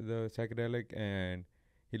psychedelic, and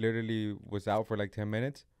he literally was out for like 10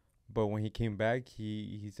 minutes. But when he came back,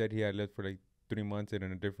 he said he had lived for like 3 months in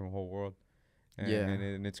a different whole world.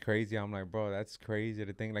 And it's crazy. I'm like, bro, that's crazy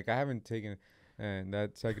to think. Like I haven't taken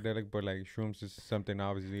that psychedelic, but like shrooms is something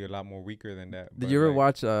obviously a lot more weaker than that. Did you ever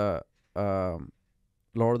watch Lord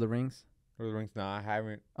of the Rings? Lord of the Rings? No, I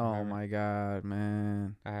haven't. My God,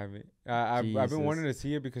 man. I haven't. I've been wanting to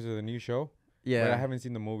see it because of the new show. Yeah. But I haven't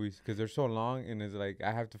seen the movies because they're so long, and it's like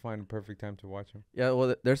I have to find the perfect time to watch them. Yeah,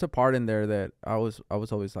 well, there's a part in there that I was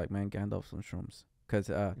always like, man, Gandalf's on shrooms. Because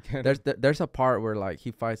there's a part where like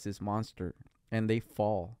he fights this monster, and they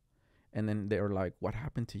fall. And then they were like, what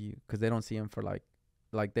happened to you? Because they don't see him for like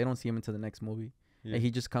they don't see him until the next movie. Yeah. And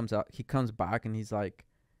he just comes out. He comes back, and he's like,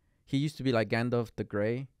 he used to be like Gandalf the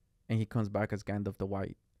Grey, and he comes back as Gandalf the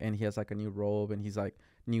White, and he has like a new robe, and he's like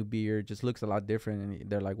new beard, just looks a lot different. And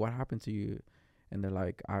they're like, what happened to you? And they're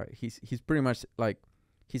like, he's pretty much like,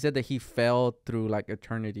 he said that he fell through like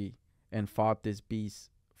eternity and fought this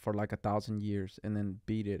beast for like 1,000 years, and then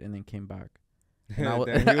beat it, and then came back. And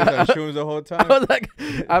he was on shrooms the whole time. I was like,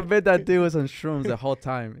 I bet that dude was on shrooms the whole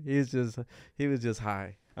time. He was just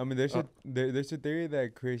high. I mean, there's a theory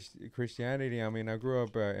that Christianity. I mean, I grew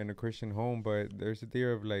up in a Christian home, but there's a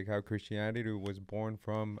theory of like how Christianity was born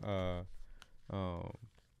from like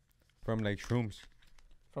shrooms.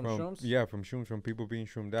 From shrooms? Yeah, from shrooms, from people being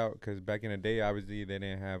shroomed out. Because back in the day, obviously they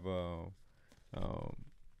didn't have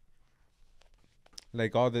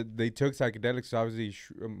like they took psychedelics. So obviously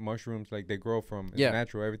mushrooms, like they grow from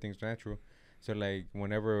natural. Everything's natural. So like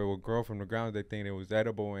whenever it would grow from the ground, they think it was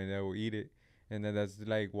edible and they will eat it. And then that's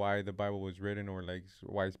like why the Bible was written, or like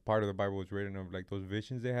why part of the Bible was written, of like those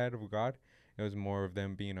visions they had of God. It was more of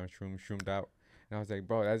them being on shroomed out. And I was like,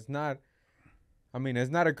 bro, that's not. I mean, it's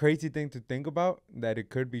not a crazy thing to think about that it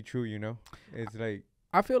could be true, you know? It's like,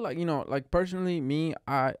 I feel like, you know, like personally, me,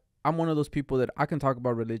 I'm one of those people that I can talk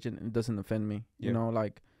about religion and it doesn't offend me. You know,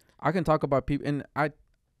 like I can talk about people, and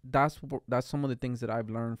that's some of the things that I've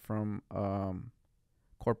learned from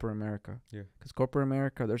corporate America. Yeah. Because corporate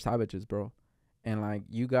America, they're savages, bro. And like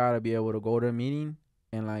you gotta be able to go to a meeting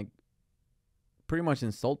and like pretty much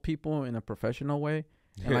insult people in a professional way,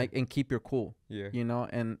 and like and keep your cool. Yeah. You know,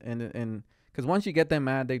 and because once you get them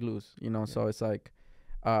mad, they lose. You know, so it's like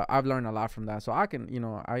I've learned a lot from that. So I can, you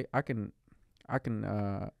know, I can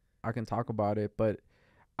talk about it, but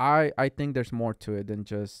I think there's more to it than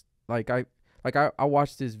just like I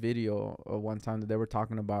watched this video one time that they were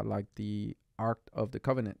talking about like the Ark of the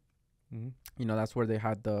Covenant. Mm-hmm. You know, that's where they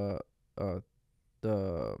had the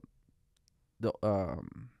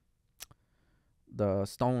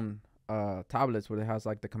stone tablets where it has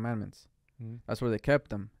like the commandments. Mm-hmm. That's where they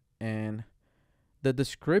kept them, and the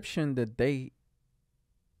description that they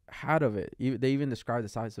had of it, they even described the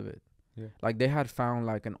size of it. Yeah. Like they had found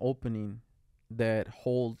like an opening that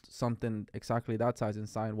holds something exactly that size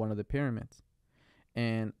inside one of the pyramids,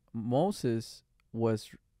 and Moses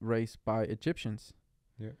was raised by Egyptians.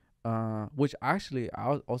 Yeah. Which actually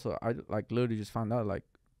I like literally just found out like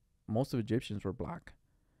most of Egyptians were black.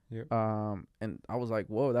 Yeah. And I was like,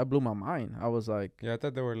 whoa, that blew my mind. I was like, yeah, I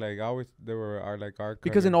thought they were like our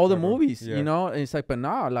because in all the movies, you know, and it's like, but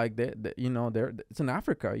nah, like they you know, it's in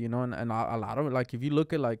Africa, you know, and a lot of it, like if you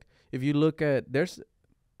look at there's,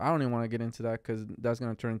 I don't even want to get into that because that's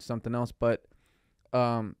gonna turn into something else, but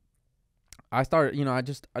I started, you know, I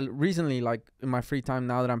recently, like in my free time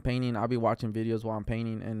now that I'm painting, I'll be watching videos while I'm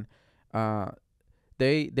painting, and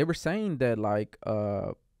they were saying that like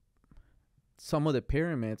some of the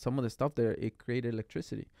pyramids, some of the stuff there, it created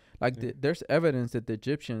electricity. Like there's evidence that the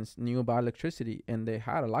Egyptians knew about electricity and they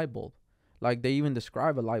had a light bulb. Like they even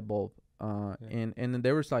describe a light bulb. And then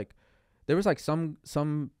there was like some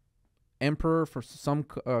emperor for some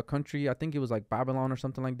country, I think it was like Babylon or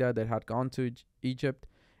something like that had gone to Egypt,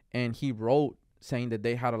 and he wrote saying that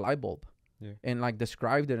they had a light bulb. and like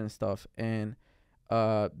described it and stuff. And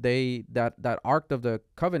that Ark of the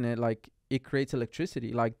Covenant, like it creates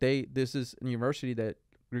electricity. Like this is a university that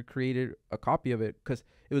recreated a copy of it because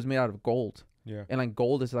it was made out of gold. Yeah. And like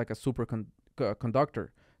gold is like a super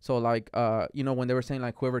conductor. So like when they were saying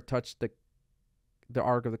like whoever touched the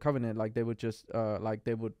Ark of the Covenant, like they would just like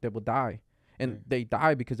they would die, and they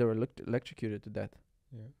die because they were electrocuted to death.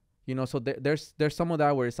 Yeah. So there's some of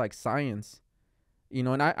that where it's like science,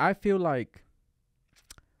 and I feel like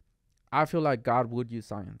God would use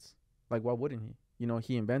science. Like why wouldn't he?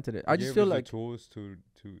 He invented it. I just feel like the tools to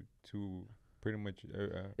pretty much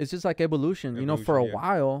it's just like evolution. For a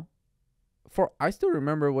while, I still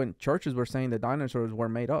remember when churches were saying the dinosaurs were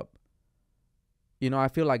made up. I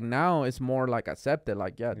feel like now it's more like accepted,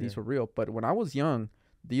 like, these were real. But when I was young,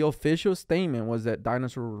 the official statement was that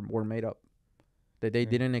dinosaurs were made up, that they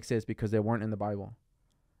didn't exist because they weren't in the Bible.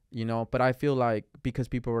 But I feel like because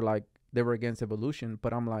people were like, they were against evolution,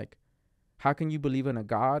 but I'm like, how can you believe in a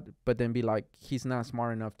God, but then be like, he's not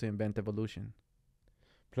smart enough to invent evolution?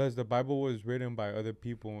 Plus, the Bible was written by other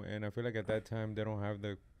people, and I feel like at that time they don't have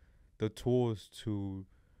the tools to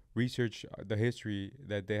research the history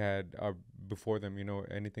that they had before them,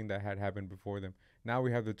 anything that had happened before them. Now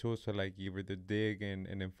we have the tools to like either to dig and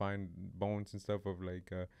then find bones and stuff of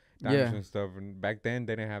like dinosaurs and stuff. And back then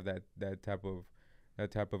they didn't have that type of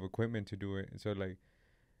equipment to do it. And so like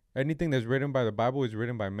anything that's written by the Bible is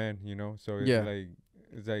written by men, So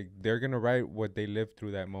it's like they're gonna write what they lived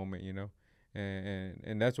through that moment,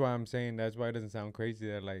 and that's why I'm saying that's why it doesn't sound crazy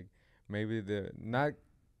that like maybe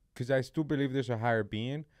because I still believe there's a higher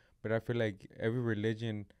being. But I feel like every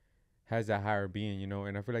religion has a higher being,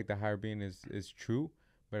 and I feel like the higher being is true.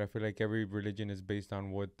 But I feel like every religion is based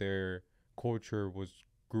on what their culture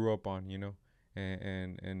grew up on,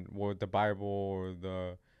 and what the Bible or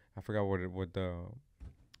I forgot what the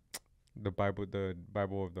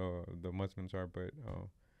Bible of the Muslims are,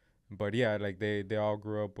 but yeah, like they all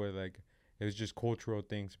grew up with like it's just cultural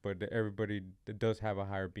things, but everybody does have a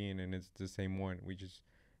higher being, and it's the same one. We just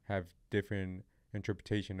have different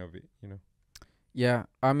interpretation of it, Yeah,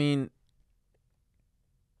 I mean,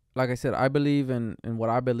 like I said, I believe in what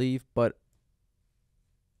I believe, but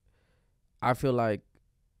I feel like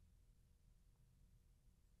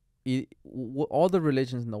all the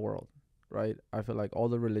religions in the world, right? I feel like all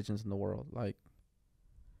the religions in the world, like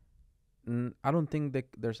I don't think that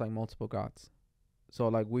there's like multiple gods. So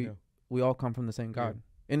like we all come from the same God.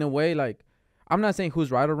 In a way, like I'm not saying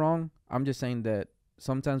who's right or wrong. I'm just saying that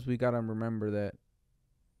sometimes we gotta remember that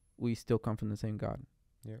we still come from the same God.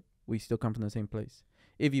 Yeah. We still come from the same place.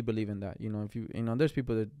 If you believe in that, if you there's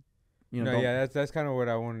people that, that's kind of what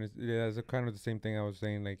I wanted. That's kind of the same thing I was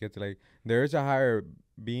saying. Like it's like there is a higher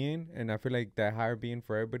being, and I feel like that higher being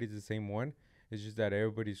for everybody is the same one. It's just that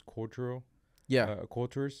everybody's cultures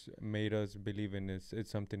made us believe in this.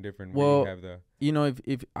 It's something different. Well,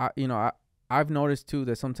 if I've noticed too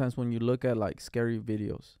that sometimes when you look at like scary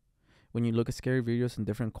videos, in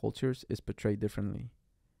different cultures, it's portrayed differently.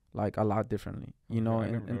 Like a lot differently,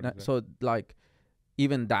 and so like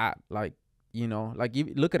even that, like like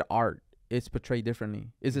you look at art, it's portrayed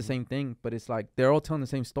differently. It's the same thing, but it's like they're all telling the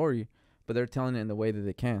same story, but they're telling it in the way that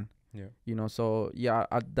they can. So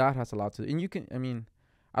that has a lot to. And you can, I mean,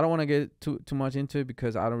 I don't want to get too much into it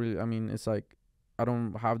because I don't really. I mean, it's like I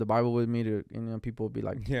don't have the Bible with me to, people be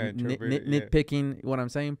like nitpicking what I'm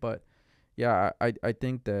saying, but I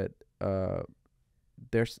think that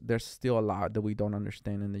there's still a lot that we don't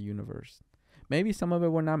understand in the universe. Maybe some of it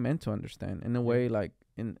we're not meant to understand in a way, like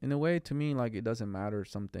in a way to me, like it doesn't matter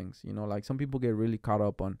some things, like some people get really caught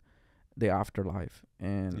up on the afterlife,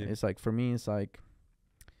 and it's like for me it's like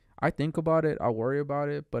I think about it, I worry about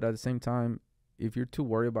it, but at the same time, if you're too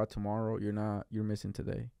worried about tomorrow, you're missing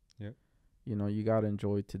today. You gotta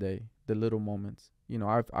enjoy today, the little moments.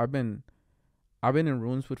 I've been in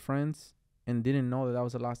rooms with friends and didn't know that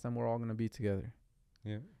was the last time we're all gonna be together.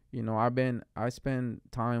 I spend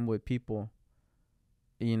time with people,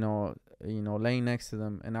 laying next to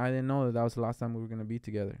them, and I didn't know that was the last time we were gonna be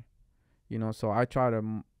together. So I try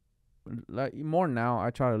to, like more now, I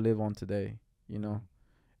try to live on today,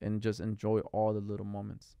 and just enjoy all the little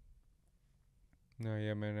moments. No,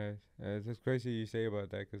 yeah, man, it's crazy you say about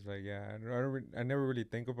that, cause like, I never really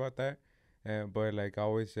think about that, but like I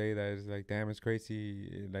always say that it's like, damn, it's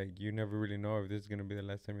crazy. Like you never really know if this is gonna be the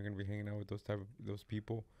last time you're gonna be hanging out with those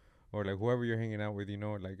people, or like whoever you're hanging out with.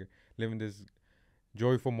 Like living this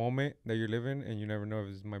joyful moment that you're living, and you never know if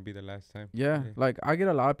this might be the last time. Yeah, like I get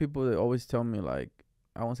a lot of people that always tell me, like,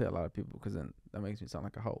 I won't say a lot of people because then that makes me sound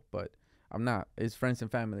like a hoe, but I'm not. It's friends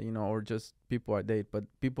and family, or just people I date. But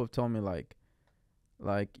people have told me like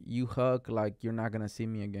like you hug like you're not gonna see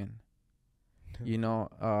me again. You know,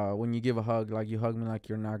 when you give a hug, like you hug me like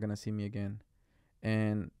you're not gonna see me again.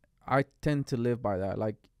 And I tend to live by that.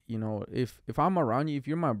 Like, you know, if I'm around you, if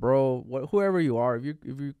you're my bro, whoever you are, if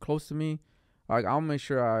you're close to me, like I'll make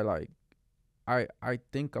sure I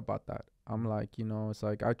think about that. I'm like, you know, it's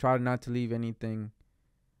like I try not to leave anything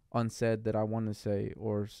unsaid that I want to say,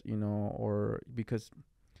 or you know, or because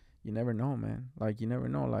you never know, man. Like you never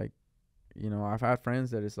know. Like, you know, I've had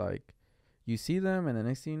friends that it's like you see them and the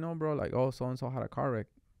next thing you know, bro, like, oh, so and so had a car wreck,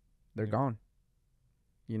 they're gone.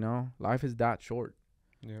 You know, life is that short.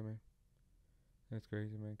 Yeah, man. That's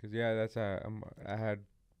crazy, man. Cause yeah, that's I had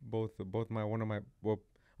both my one of my well,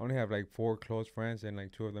 I only have like 4 close friends, and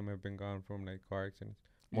like 2 of them have been gone from like car accidents,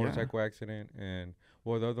 motorcycle accident, and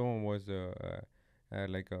well, the other one was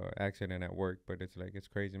like a accident at work. But it's like it's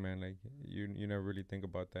crazy, man. Like you never really think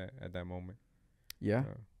about that at that moment. Yeah,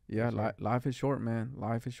 life is short, man.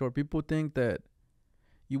 Life is short. People think that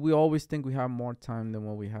we always think we have more time than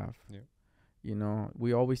what we have. Yeah. You know,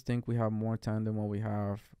 we always think we have more time than what we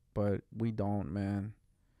have, but we don't, man.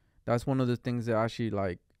 That's one of the things that actually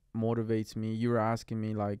like motivates me. You were asking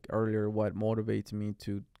me like earlier what motivates me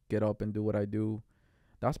to get up and do what I do.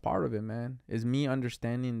 That's part of it, man. Is me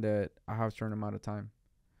understanding that I have a certain amount of time.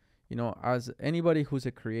 You know, as anybody who's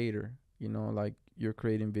a creator, you know, like you're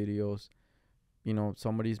creating videos, you know,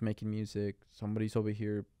 somebody's making music, somebody's over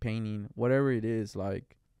here painting, whatever it is,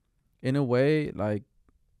 like in a way, like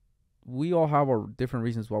we all have our different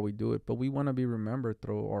reasons why we do it, but we want to be remembered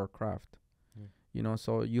through our craft. Yeah. You know,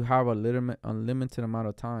 so you have a unlimited amount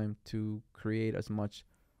of time to create as much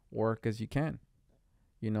work as you can.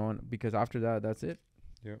 You know, because after that, that's it.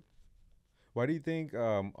 Yeah. Why do you think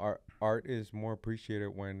art is more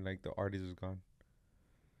appreciated when like the artist is gone?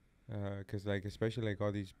 'Cause like especially like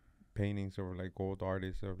all these paintings of like old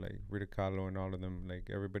artists of like Rita Kahlo and all of them, like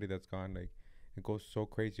everybody that's gone, like it goes so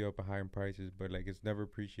crazy up and high in prices, but like it's never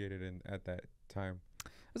appreciated at that time.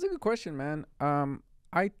 That's a good question, man.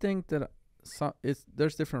 I think that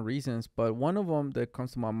there's different reasons, but one of them that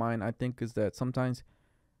comes to my mind, I think, is that sometimes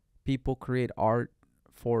people create art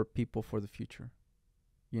for people for the future.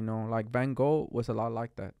 You know, like Van Gogh was a lot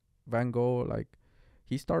like that. Van Gogh, like,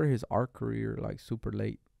 he started his art career like super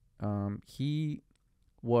late. He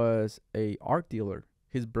was a art dealer.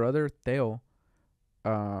 His brother Theo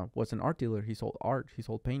was an art dealer. He sold art. He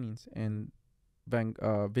sold paintings. And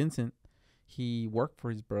Vincent, he worked for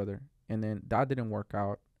his brother, and then that didn't work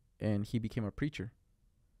out, and he became a preacher.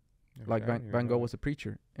 Like Van Gogh was a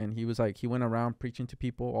preacher, and he was like, he went around preaching to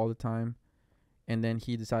people all the time, and then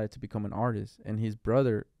he decided to become an artist, and his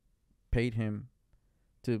brother paid him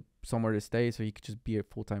to somewhere to stay so he could just be a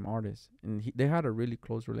full-time artist. And they had a really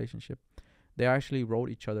close relationship. They actually wrote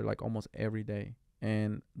each other like almost every day.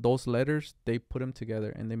 And those letters, they put them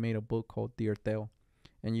together and they made a book called Dear Theo.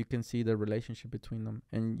 And you can see the relationship between them.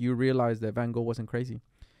 And you realize that Van Gogh wasn't crazy.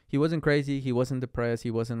 He wasn't crazy. He wasn't depressed.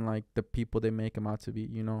 He wasn't like the people they make him out to be,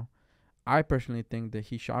 you know. I personally think that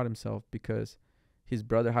he shot himself because his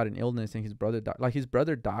brother had an illness and his brother died. Like, his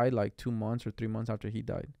brother died like 2 months or 3 months after he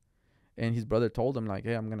died. And his brother told him, like,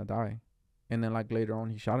 hey, I'm going to die. And then, like, later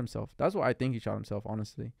on, he shot himself. That's why I think he shot himself,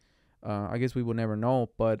 honestly. I guess we will never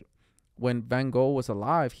know. But when Van Gogh was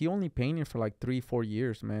alive, he only painted for like 3-4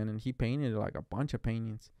 years, man. And he painted like a bunch of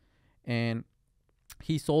paintings. And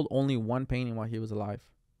he sold only one painting while he was alive.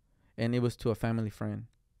 And it was to a family friend.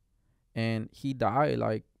 And he died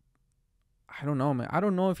like, I don't know, man. I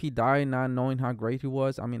don't know if he died not knowing how great he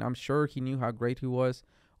was. I mean, I'm sure he knew how great he was.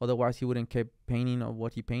 Otherwise, he wouldn't keep painting of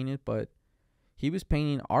what he painted. But he was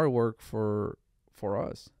painting artwork for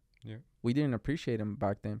us. Yeah. We didn't appreciate him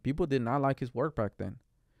back then. People did not like his work back then.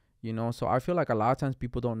 You know, so I feel like a lot of times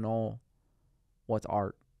people don't know what's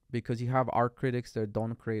art because you have art critics that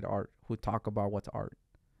don't create art who talk about what's art.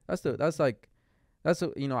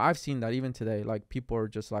 You know, I've seen that even today. Like, people are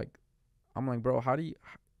just like, I'm like, bro,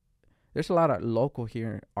 there's a lot of local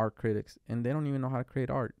here art critics and they don't even know how to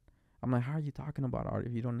create art. I'm like, how are you talking about art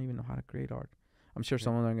if you don't even know how to create art? I'm sure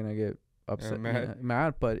some of them are going to get upset,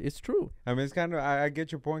 mad, but it's true. I mean, it's kind of, I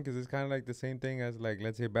get your point because it's kind of like the same thing as like,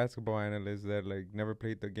 let's say basketball analysts that like never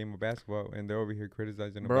played the game of basketball and they're over here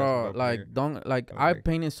criticizing a basketball player. I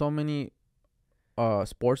painted so many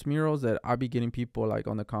sports murals that I be getting people like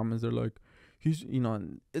on the comments. They're like, he's, you know,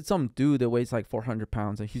 it's some dude that weighs like 400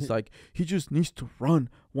 pounds and he's like, he just needs to run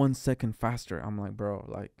 1 second faster. I'm like, bro,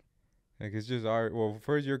 like it's just art. Well,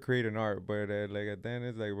 first you're creating art, but like at the end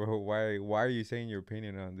it's like, bro, why are you saying your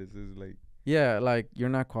opinion on this? Is like, yeah, like you're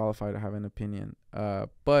not qualified to have an opinion.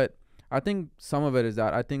 But I think some of it is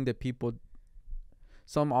that I think that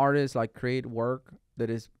some artists like create work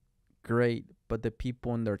that is great, but the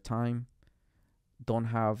people in their time don't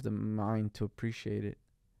have the mind to appreciate it.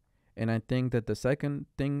 And I think that the second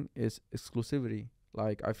thing is exclusivity.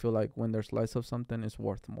 Like, I feel like when there's less of something, it's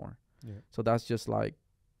worth more. Yeah. So that's just like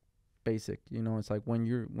basic, you know. It's like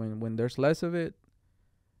when there's less of it,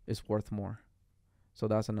 it's worth more. So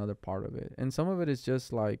that's another part of it. And some of it is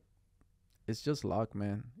just like, it's just luck,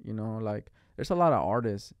 man. You know, like there's a lot of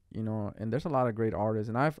artists, you know, and there's a lot of great artists.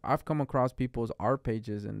 And I've come across people's art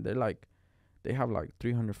pages, and they're like, they have like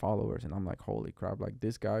 300 followers, and I'm like, holy crap! Like,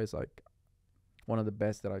 this guy is like one of the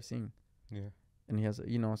best that I've seen. Yeah. And he has,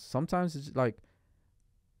 you know, sometimes it's like,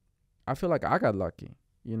 I feel like I got lucky.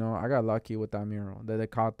 You know, I got lucky with that mural that they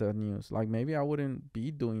caught the news. Like, maybe I wouldn't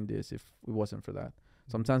be doing this if it wasn't for that.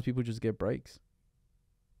 Sometimes people just get breaks.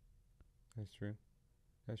 That's true.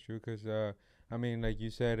 That's true. Cause I mean, like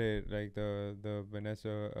you said, it like the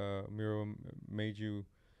Vanessa mural made you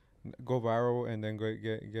go viral, and then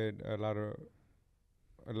get a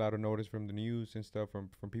lot of notice from the news and stuff,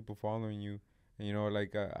 from people following you. And you know,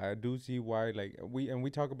 like I do see why. Like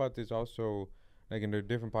we talk about this also, like in the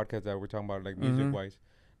different podcasts that we're talking about, like music wise.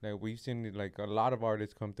 Like, we've seen like a lot of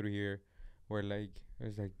artists come through here, where like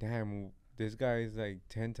it's like, damn, this guy is like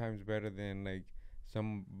 10 times better than like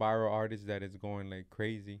some viral artist that is going like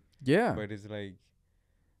crazy. Yeah. But it's like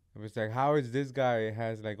how is this guy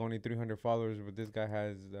has like only 300 followers, but this guy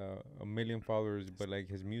has 1 million followers, but like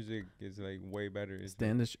his music is like way better. It's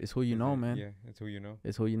it's who you know, like, man. Yeah, it's who you know.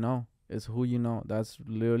 It's who you know. It's who you know. That's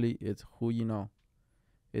literally, it's who you know.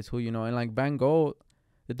 It's who you know. And like Van Gogh,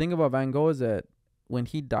 the thing about Van Gogh is that when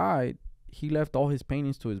he died, he left all his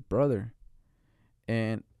paintings to his brother.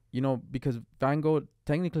 And, you know, because Van Gogh,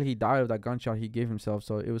 technically he died of that gunshot he gave himself,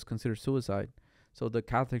 so it was considered suicide. So the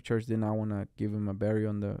Catholic Church did not want to give him a burial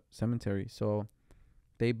in the cemetery. So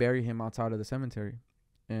they bury him outside of the cemetery.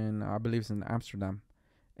 And I believe it's in Amsterdam.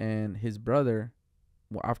 And his brother,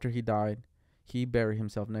 after he died, he buried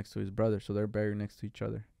himself next to his brother. So they're buried next to each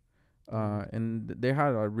other. And they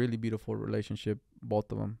had a really beautiful relationship, both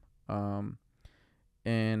of them.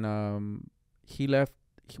 He left,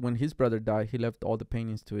 when his brother died, he left all the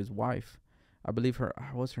paintings to his wife. I believe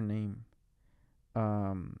what's her name?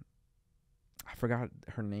 I forgot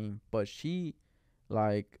her name, but she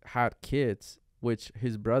like had kids, which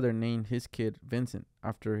his brother named his kid Vincent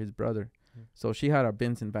after his brother. So she had a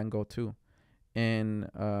Vincent Van Gogh too. And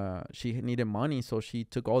she needed money, so she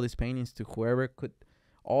took all these paintings to whoever could,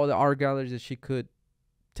 all the art galleries that she could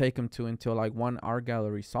take them to, until like one art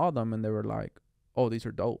gallery saw them and they were like, oh, these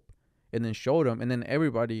are dope, and then showed them, and then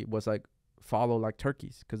everybody was like, follow like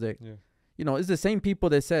turkeys, because they, you know, it's the same people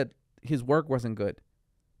that said his work wasn't good,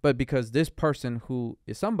 but because this person who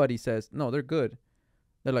is somebody says no, they're good,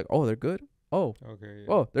 they're like, oh, they're good, oh, okay,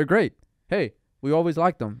 oh, they're great, hey, we always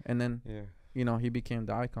liked them, and then you know, he became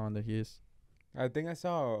the icon that he is. I think I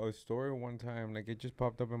saw a story one time, like it just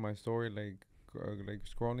popped up in my story, like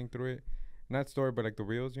scrolling through it, not story, but like the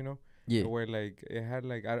reels, you know, where like it had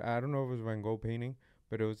like I don't know if it was Van Gogh painting,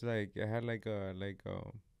 but it was like it had like a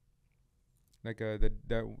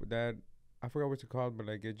that I forgot what's it called, but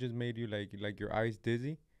like it just made you like your eyes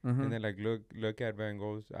dizzy, and then like look at Van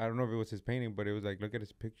Gogh's, I don't know if it was his painting, but it was like look at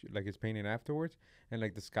his picture, like his painting afterwards, and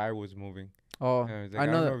like the sky was moving. Oh, like, I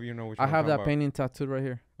know. If you know which I one have that about. painting tattooed right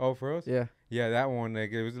here. Oh, for us? Yeah, that one.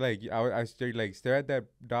 Like it was like I stare at that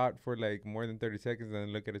dot for like more than 30 seconds, and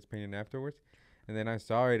then look at his painting afterwards, and then I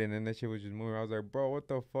saw it, and then that shit was just moving. I was like, bro, what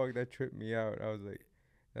the fuck? That tripped me out. I was like,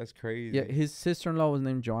 that's crazy. Yeah, his sister-in-law was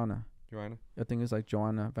named Joanna. Joanna? I think it's like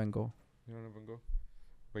Joanna Van Gogh. Joanna Van Gogh.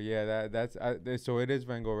 But yeah, that's so it is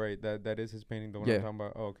Van Gogh, right? That is his painting, the one I'm talking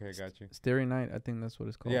about. Oh, okay, got you. Starry Night, I think that's what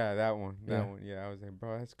it's called. Yeah, that one. One. Yeah, I was like,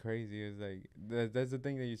 bro, that's crazy. It's like that's the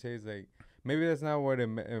thing that you say is like, maybe that's not what it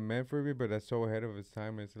meant for me, but that's so ahead of its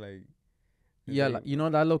time. It's like, yeah, like, you know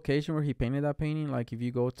that location where he painted that painting. Like if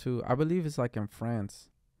you go to, I believe it's like in France.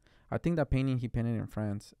 I think that painting he painted in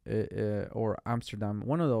France, or Amsterdam,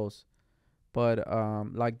 one of those. But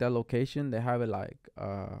like that location, they have it like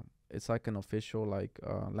it's like an official like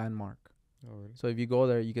landmark. Oh, really? So if you go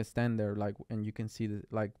there, you can stand there like, and you can see the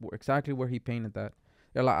like exactly where he painted that.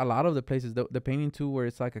 A lot of the places, the painting too, where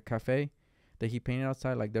it's like a cafe that he painted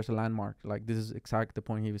outside, like there's a landmark. Like this is exactly the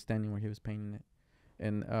point he was standing where he was painting it.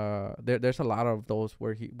 And there's a lot of those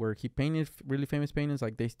where he painted really famous paintings.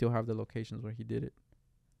 Like they still have the locations where he did it.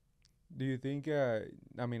 Do you think?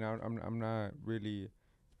 I mean, I'm not really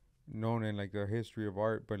known in like the history of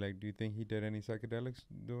art, but like, do you think he did any psychedelics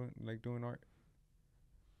doing art?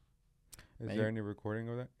 Is there any recording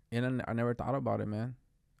of that? And I never thought about it, man.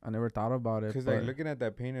 I never thought about it. Because like looking at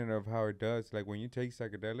that painting of how it does, like when you take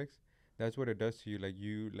psychedelics, that's what it does to you. Like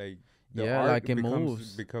you like the Yeah, art like it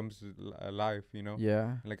moves. becomes alive. You know.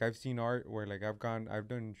 Yeah. Like I've seen art where like I've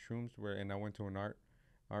done shrooms where and I went to an art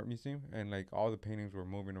museum and like all the paintings were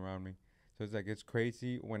moving around me. So it's like it's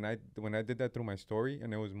crazy when I did that through my story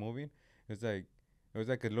and it was moving. It's like it was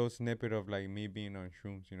like a little snippet of like me being on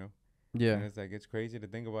shrooms, you know. Yeah. And it's like it's crazy to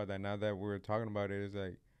think about that now that we're talking about it. It's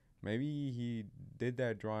like maybe he did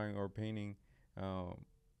that drawing or painting, um,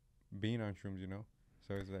 being on shrooms, you know.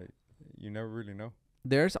 So it's like you never really know.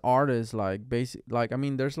 There's artists like basic like I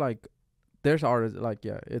mean there's artists like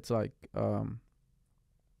yeah, it's like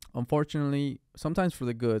unfortunately sometimes for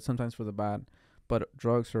the good, sometimes for the bad, but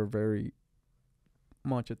drugs are very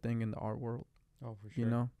much a thing in the art world, Oh, for you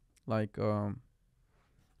sure. know? Like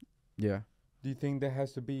yeah. Do you think that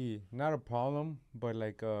has to be not a problem, but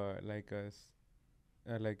like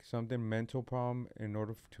something mental problem in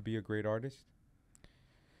order to be a great artist?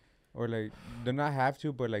 Or like they not have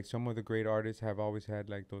to, but like some of the great artists have always had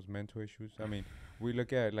like those mental issues. I mean, we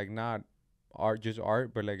look at like not art, just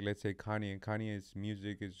art, but like let's say Kanye. And Kanye's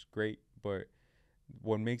music is great, but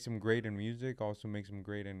what makes him great in music also makes him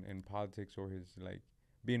great in politics or his like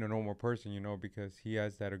being a normal person, you know, because he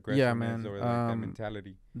has that Yeah, aggressiveness man. or like that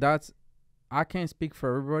mentality. That's I can't speak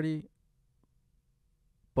for everybody,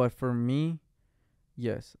 but for me,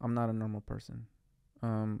 yes, I'm not a normal person.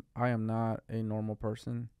 I am not a normal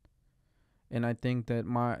person. And I think that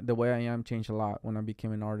the way I am changed a lot when I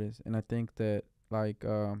became an artist. And I think that like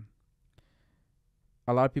a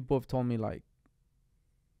lot of people have told me like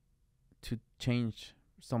to change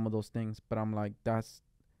some of those things, but I'm like that's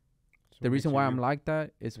So the it makes reason you why you. I'm like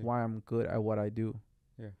that is Yeah. why I'm good at what I do.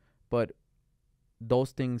 Yeah. But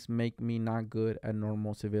those things make me not good at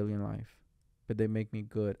normal civilian life, but they make me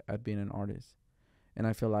good at being an artist. And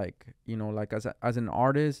I feel like, you know, like as an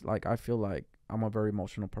artist, like I feel like I'm a very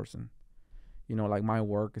emotional person. You know, like my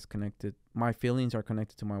work is connected, my feelings are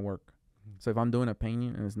connected to my work. Mhm. So if I'm doing a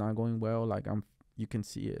painting and it's not going well, like you can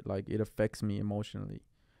see it, like it affects me emotionally.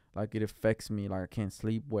 Like it affects me, like I can't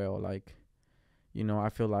sleep well, like, you know, I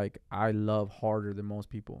feel like I love harder than most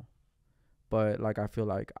people, but like I feel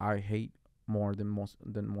like I hate more than most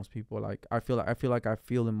people. Like I feel like I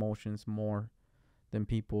feel emotions more than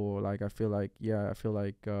people. Like I feel like yeah, I feel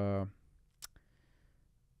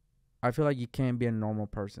like you can't be a normal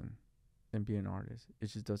person and be an artist. It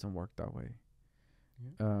just doesn't work that way.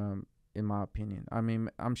 Yeah. In my opinion. I mean,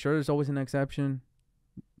 I'm sure there's always an exception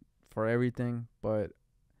for everything, but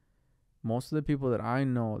most of the people that I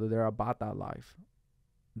know that they're about that life,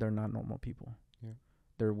 they're not normal people. Yeah.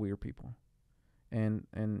 They're weird people. And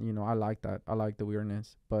you know, I like that. I like the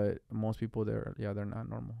weirdness, but most people they're not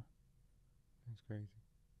normal. That's crazy.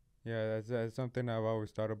 Yeah, that's something I've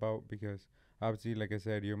always thought about because obviously, like I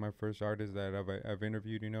said, you're my first artist that I've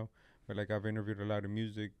interviewed, you know. But like I've interviewed a lot of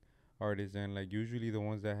music artists, and like usually the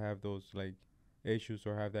ones that have those like issues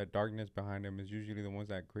or have that darkness behind them is usually the ones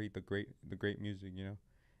that create the great music, you know.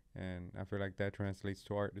 And I feel like that translates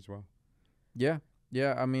to art as well. Yeah.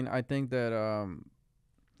 Yeah, I mean, I think that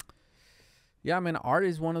yeah, I mean, art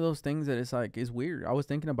is one of those things that it's like it's weird. I was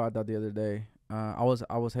thinking about that the other day. I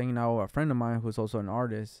was hanging out with a friend of mine who's also an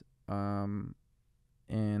artist. And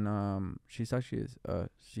she's actually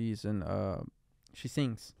she's an she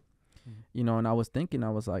sings, Mhm. you know. And I was thinking, I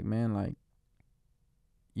was like, man, like,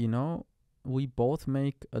 you know, we both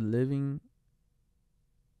make a living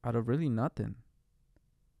out of really nothing,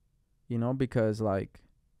 you know, because like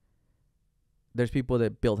there's people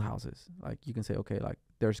that build houses. Like you can say, okay, like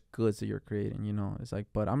there's goods that you're creating, you know. It's like,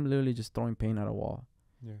 but I'm literally just throwing paint at a wall,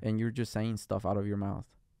 Yeah. and you're just saying stuff out of your mouth.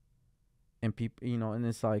 And people, you know, and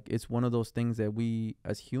it's like it's one of those things that we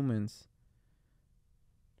as humans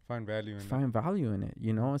Find value in that. find value in it,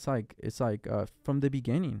 you know. It's like from the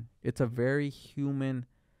beginning it's a very human,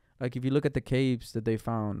 like if you look at the caves that they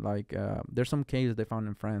found, like there's some caves that they found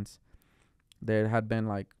in France that had been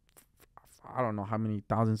like I don't know how many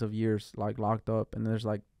thousands of years like locked up, and there's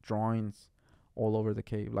like drawings all over the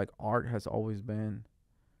cave. Like art has always been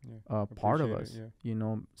Yeah. part of Appreciate it. us, Yeah. you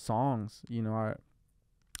know. Songs, you know,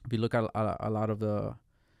 if you look at a lot of the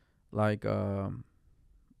like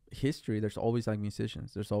history, there's always like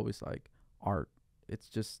musicians, there's always like art. It's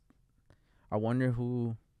just I wonder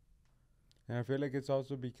who. And I feel like it's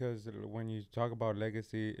also because when you talk about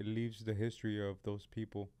legacy, it leaves the history of those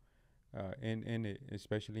people in it,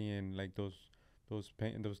 especially in like those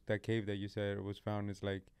that cave that you said was found. Is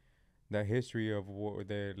like that history of what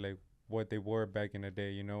they like what they were back in the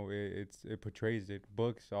day. You know, it portrays it.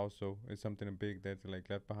 Books also is something big that's like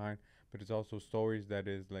left behind, but it's also stories that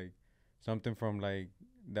is like something from like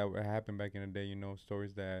that happened back in the day. You know,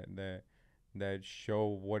 stories that show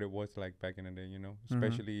what it was like back in the day, you know,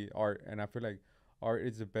 especially art. And I feel like art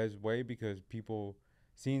is the best way because people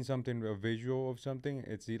seeing something, a visual of something,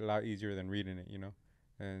 it's a lot easier than reading it, you know.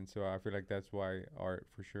 And so I feel like that's why art,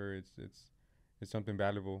 for sure, it's something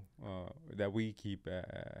valuable that we keep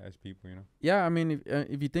as people, you know. Yeah, I mean,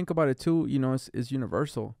 if you think about it too, you know, it's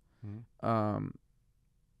universal.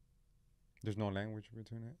 There's no language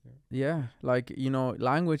between it. Yeah, like, you know,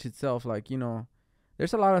 language itself, like, you know,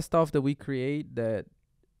 there's a lot of stuff that we create that,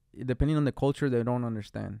 depending on the culture, they don't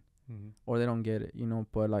understand or they don't get it, you know.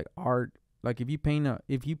 But like art, like if you paint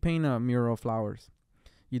a mural of flowers,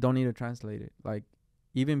 you don't need to translate it. Like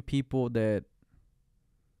even people that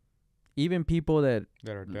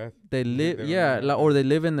are deaf, they live, or they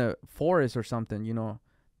live in the forest or something, you know,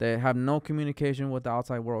 they have no communication with the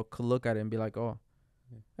outside world, could look at it and be like, oh,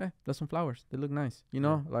 hey, that's some flowers, they look nice, you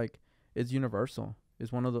know. Like it's universal.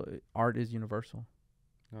 It's one of the art is universal.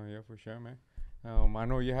 Oh yeah, for sure, man. I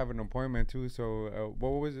know you have an appointment too. So,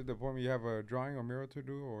 what was it? The appointment? You have a drawing or mural to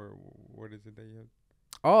do, or what is it that you have?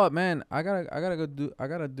 Oh man, I gotta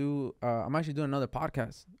do. I'm actually doing another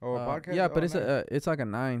podcast. Oh, a podcast? Yeah, but it's like a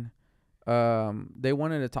 9. They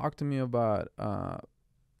wanted to talk to me about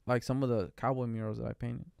like some of the cowboy murals that I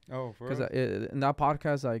painted. Oh, for because in that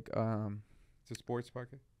podcast, like it's a sports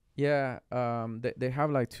podcast. Yeah, they have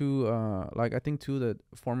like 2, like I think 2 the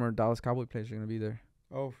former Dallas Cowboy players are gonna be there.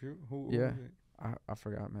 Oh, who? Yeah, I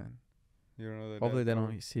forgot, man. You don't know that. Hopefully they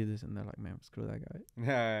don't see this and they're like, man, screw that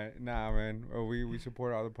guy. Nah, man. We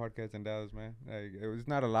support all the podcasts in Dallas, man. Like it's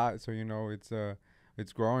not a lot, so you know it's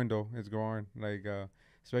growing though. It's growing, like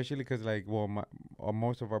especially because like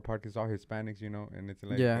most of our podcasts are Hispanics, you know, and it's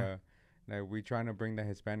like like we trying to bring the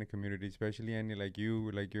Hispanic community, especially any like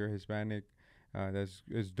you're Hispanic. That's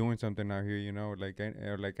is doing something out here, you know,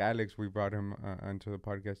 like Alex, we brought him onto the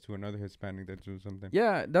podcast to another Hispanic that's doing something.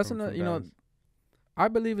 Yeah, that's another, you know, I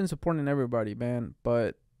believe in supporting everybody, man,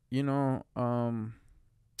 but you know,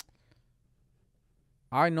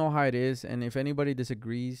 I know how it is, and if anybody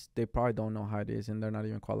disagrees, they probably don't know how it is, and they're not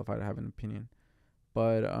even qualified to have an opinion.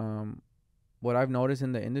 But what I've noticed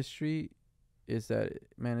in the industry is that,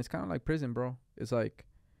 man, it's kind of like prison, bro. It's like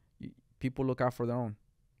people look out for their own,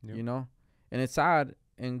 you know. And it's sad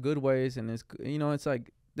in good ways, and it's, you know, it's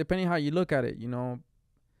like depending how you look at it, you know.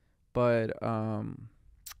 But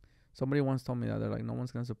somebody once told me that they're like, no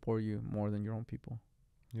one's gonna support you more than your own people.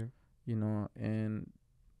 Yeah. You know, and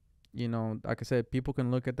you know, like I said, people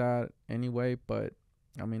can look at that anyway, but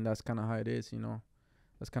I mean that's kind of how it is, you know.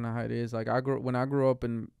 That's kind of how it is. Like when I grew up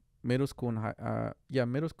in middle school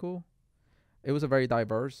and middle school, it was a very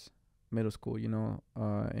diverse middle school, you know,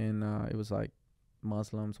 and it was like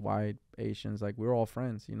Muslims, white, Asians, like we were all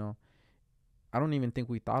friends, you know. I don't even think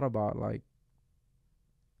we thought about like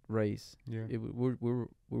race. Yeah. We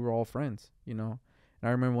were all friends, you know. And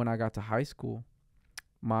I remember when I got to high school,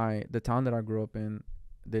 the town that I grew up in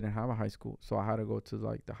didn't have a high school, so I had to go to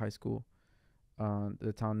like the high school,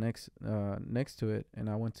 the town next to it,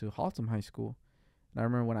 and I went to Haltom High School. And I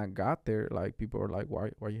remember when I got there, like people were like,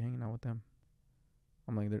 why are you hanging out with them?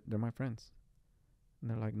 I'm like, they're my friends. And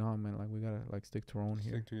they're like, no, man, like we gotta like stick to our own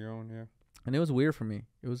here. Stick to your own, yeah. And it was weird for me.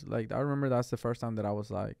 It was like, I remember that's the first time that I was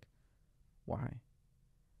like, why?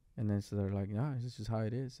 And then so they're like, yeah, this is just how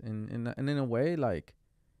it is. And in a way, like,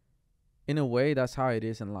 that's how it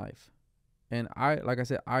is in life. And like I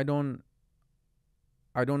said, I don't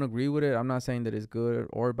agree with it. I'm not saying that it's good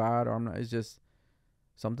or bad, or it's just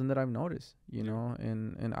something that I've noticed, you know.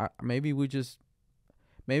 And maybe we're just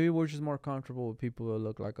more comfortable with people that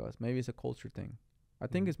look like us. Maybe it's a culture thing. I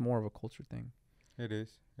think it's more of a culture thing. It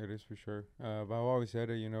is for sure. But I've always said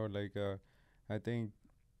it, you know, like I think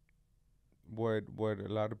what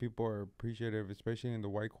a lot of people are appreciative, especially in the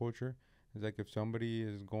white culture, is like if somebody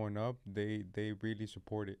is going up, they really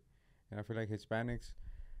support it. And I feel like Hispanics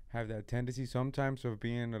have that tendency sometimes of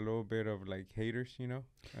being a little bit of like haters, you know.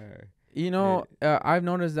 I've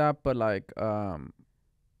noticed that, but like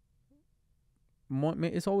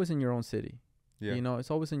it's always in your own city. Yeah. You know, it's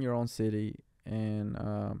always in your own city. And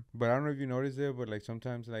but I don't know if you notice it, but like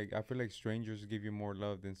sometimes, like I feel like strangers give you more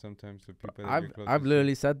love than sometimes the people that you're closest I've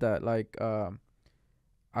literally said that. Like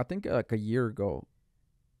I think like a year ago,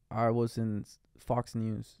 I was in Fox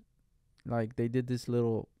News. Like they did this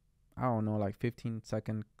little, I don't know, like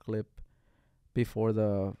 15-second clip before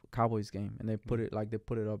the Cowboys game, and they put it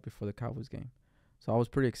up before the Cowboys game. So I was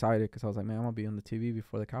pretty excited because I was like, man, I'm gonna be on the TV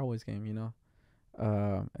before the Cowboys game, you know.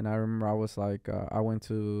 And I remember I was like, I went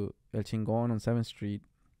to El Chingon on 7th Street,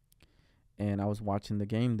 and I was watching the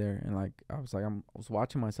game there, and like I was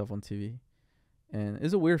watching myself on TV, and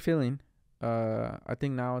it's a weird feeling. I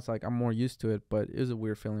think now it's like I'm more used to it, but it was a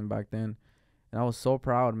weird feeling back then. And I was so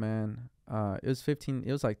proud, man. It was 15.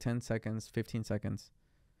 It was like 10 seconds, 15 seconds.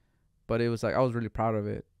 But it was like I was really proud of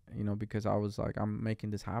it, you know, because I was like, I'm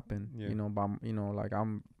making this happen, you know. But you know, like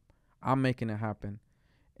I'm making it happen.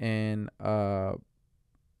 And I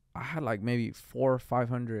had like maybe 400 or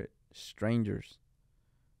 500 strangers,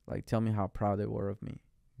 like tell me how proud they were of me.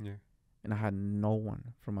 Yeah. And I had no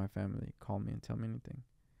one from my family call me and tell me anything.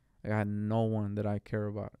 Like I had no one that I care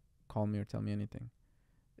about call me or tell me anything.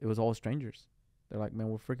 It was all strangers. They're like, man,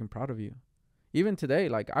 we're freaking proud of you. Even today,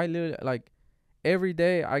 like I literally, like every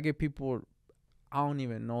day I get people, I don't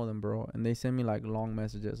even know them, bro. And they send me like long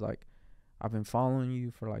messages like, I've been following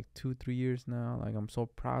you for like 2-3 years now. Like, I'm so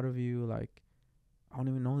proud of you. Like, I don't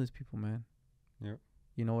even know these people, man. Yep.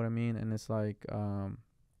 You know what I mean? And it's like,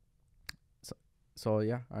 so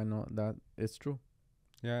yeah, I know that it's true.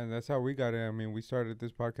 Yeah, and that's how we got it. I mean, we started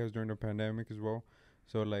this podcast during the pandemic as well.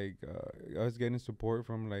 So, like, us getting support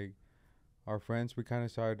from, like, our friends, we kind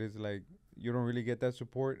of saw it as, like, you don't really get that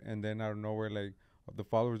support. And then out of nowhere, like, of the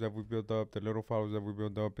followers that we built up, the little followers that we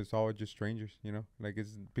built up, it's all just strangers, you know? Like,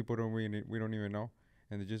 it's people we don't even know.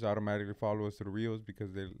 And they just automatically follow us to the reels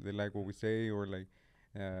because they like what we say, or, like,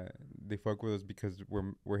 they fuck with us because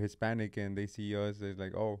we're Hispanic and they see us as,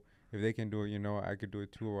 like, oh, if they can do it, you know, I could do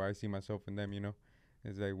it too, or I see myself in them, you know?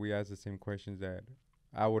 It's like we ask the same questions that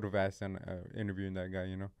I would have asked in interviewing that guy,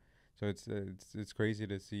 you know? So it's crazy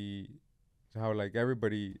to see how, like,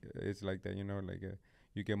 everybody is like that, you know? Like,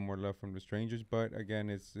 you get more love from the strangers, but again,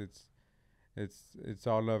 it's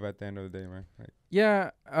all love at the end of the day, man. Like,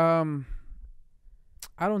 yeah, I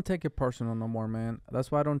don't take it personal no more, man. That's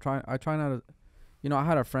why I try not to, you know, I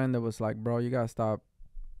had a friend that was like, bro, you gotta stop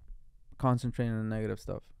concentrating on the negative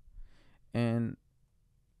stuff. And,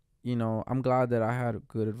 you know, I'm glad that I had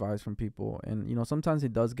good advice from people. And, you know, sometimes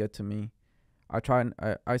it does get to me. I try and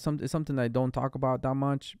it's something that I don't talk about that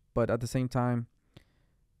much, but at the same time,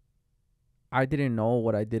 I didn't know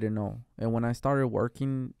what I didn't know. And when I started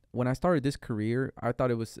this career, I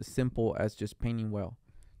thought it was as simple as just painting well.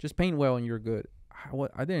 Just paint well and you're good.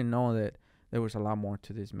 I didn't know that there was a lot more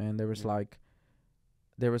to this, man. There was like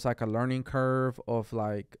a learning curve of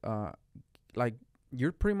like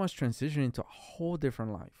you're pretty much transitioning to a whole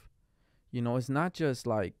different life. You know, it's not just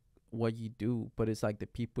like what you do, but it's like the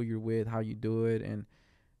people you're with, how you do it. And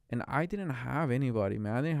I didn't have anybody,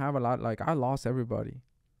 man. I didn't have a lot. Like, I lost everybody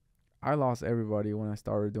when I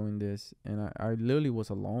started doing this, and I literally was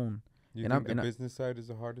alone. you think the business side is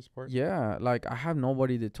the hardest part? Yeah, like I have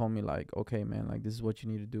nobody that told me like, okay, man, like this is what you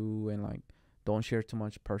need to do, and like don't share too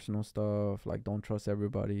much personal stuff, like don't trust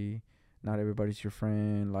everybody, not everybody's your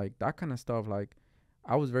friend, like that kind of stuff. Like,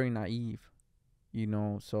 I was very naive, you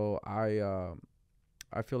know. So I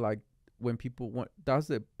feel like when people want, that's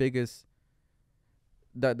the biggest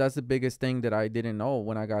thing that I didn't know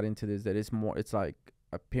when I got into this, that it's like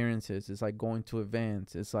appearances, it's like going to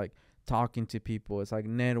events, it's like talking to people, it's like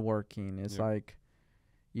networking, it's like,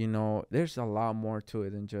 you know, there's a lot more to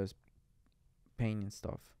it than just painting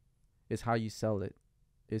stuff. It's how you sell it.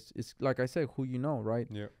 It's like I said, who you know, right?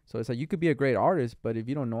 Yeah. So it's like you could be a great artist, but if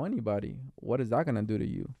you don't know anybody, what is that gonna do to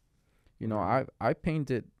you? You know, I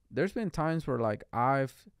painted. There's been times where like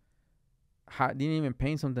didn't even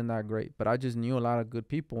paint something that great, but I just knew a lot of good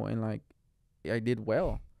people, and like I did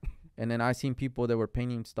well. And then I seen people that were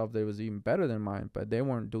painting stuff that was even better than mine, but they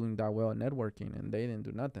weren't doing that well at networking, and they didn't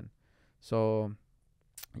do nothing. So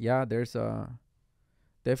yeah, there's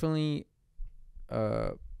definitely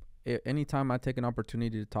anytime I take an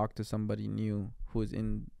opportunity to talk to somebody new who's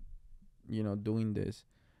in, you know, doing this,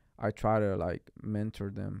 I try to like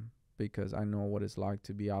mentor them, because I know what it's like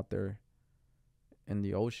to be out there in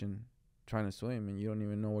the ocean trying to swim and you don't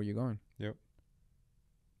even know where you're going. Yep.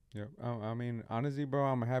 I mean, honestly, bro,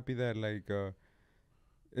 I'm happy that like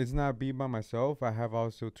it's not be by myself. I have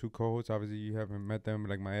also two co-hosts. Obviously, you haven't met them,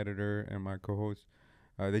 like my editor and my co-host.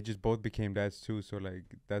 They just both became dads too, so like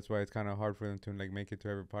that's why it's kind of hard for them to like make it to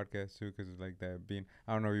every podcast too, because it's like that being,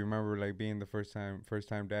 I don't know, you remember like being the first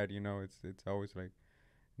time dad, you know, it's always like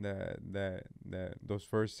that those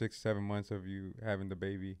first 6-7 months of you having the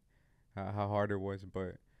baby, how hard it was,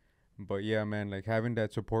 but yeah, man, like having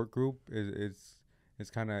that support group is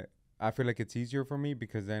kind of, I feel like it's easier for me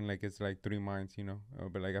because then like it's like 3 minds, you know,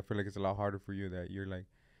 but like I feel like it's a lot harder for you that you're like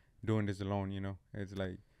doing this alone, you know. It's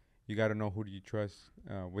like you got to know who do you trust.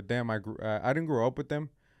 With them, I didn't grow up with them,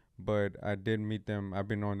 but I did meet them. I've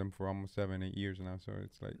been knowing them for almost 7-8 years now, so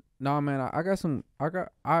it's like, Nah, man,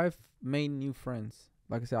 I've made new friends.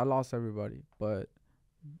 Like I said, I lost everybody, but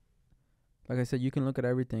like I said, you can look at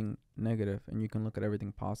everything negative and you can look at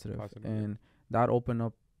everything positive. And that opened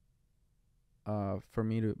up for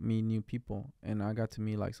me to meet new people, and I got to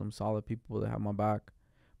meet like some solid people that have my back.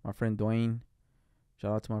 My friend Dwayne,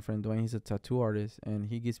 shout out to my friend Dwayne. He's a tattoo artist, and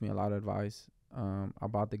he gives me a lot of advice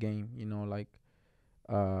about the game. You know, like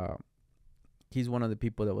he's one of the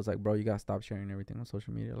people that was like, bro, you gotta stop sharing everything on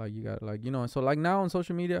social media. Like you got like, you know, so like now on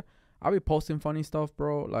social media, I'll be posting funny stuff,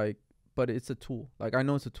 bro. Like, but it's a tool. Like I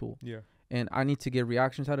know it's a tool. Yeah. And I need to get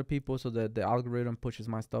reactions out of people so that the algorithm pushes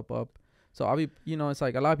my stuff up. So I'll be, you know, it's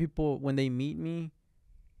like a lot of people when they meet me,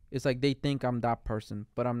 it's like they think I'm that person,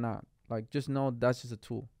 but I'm not. Like just know that's just a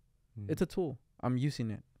tool. It's a tool. I'm using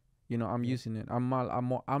it. You know, I'm using it. I'm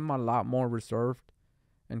a lot more reserved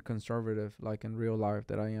and conservative, like in real life,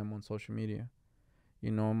 that I am on social media.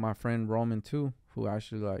 You know, my friend Roman too, who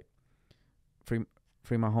actually like free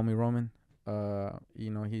my homie Roman. You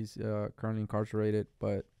know, he's currently incarcerated,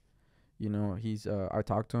 but you know, he's I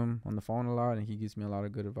talk to him on the phone a lot, and he gives me a lot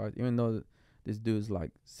of good advice, even though this dude's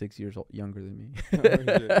like 6 years younger than me.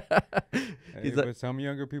 Hey, but some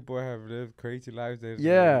younger people have lived crazy lives.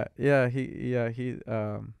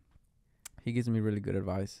 He gives me really good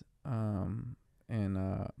advice. And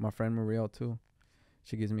my friend Muriel too,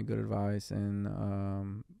 she gives me good advice,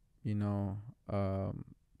 and you know,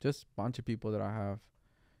 just a bunch of people that I have.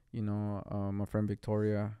 You know, my friend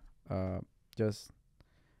Victoria, just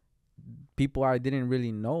people I didn't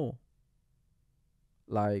really know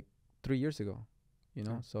like 3 years ago, you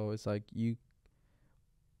know. So it's like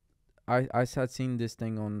I had seen this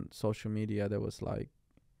thing on social media that was like,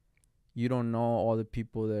 you don't know all the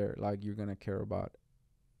people that like you're gonna care about.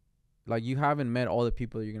 Like you haven't met all the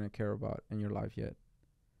people you're gonna care about in your life yet,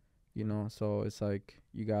 you know. So it's like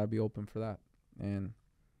you gotta be open for that, and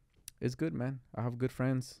it's good, man. I have good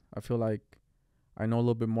friends. I feel like I know a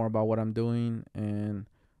little bit more about what I'm doing, and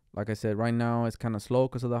like I said, right now it's kind of slow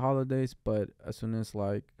because of the holidays, but as soon as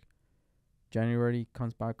like January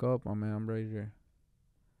comes back up, oh man, I'm ready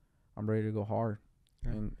to go hard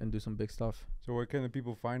and do some big stuff. So where can the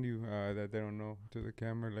people find you that they don't know to the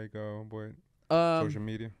camera, like social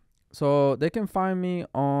media? So they can find me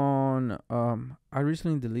on I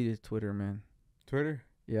recently deleted Twitter, man. Twitter?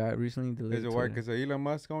 Yeah, I recently deleted Is it Twitter. why? Because of Elon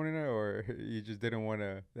Musk owning it, or you just didn't want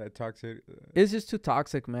that toxic? It's just too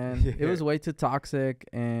toxic, man. Yeah. It was way too toxic,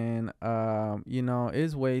 and you know,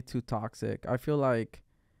 it's way too toxic. I feel like,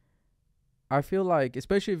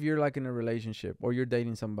 especially if you're like in a relationship or you're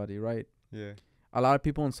dating somebody, right? Yeah. A lot of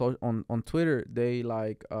people on Twitter, they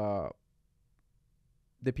like the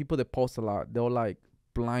people that post a lot, they'll like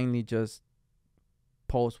blindly just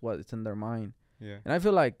post what's in their mind. Yeah. And I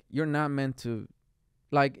feel like you're not meant to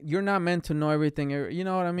know everything, you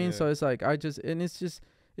know what I mean? Yeah. So it's like it's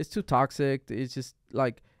too toxic. It's just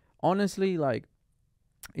like, honestly, like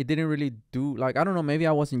it didn't really do, like, I don't know, maybe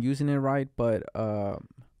I wasn't using it right, but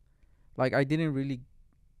like I didn't really,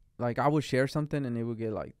 like I would share something and it would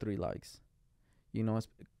get like 3 likes, you know,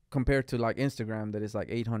 compared to like Instagram that is like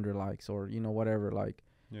 800 likes or, you know, whatever. Like,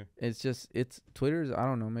 yeah, it's Twitter's, I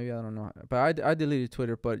don't know, maybe I don't know, but I deleted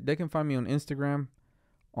Twitter. But they can find me on Instagram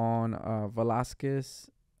on Velazquez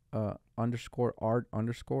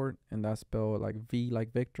 _art_, and that's spelled like V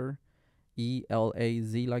like Victor,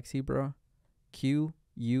 ELAZ like zebra,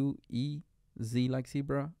 QUEZ like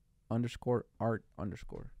zebra, _art_.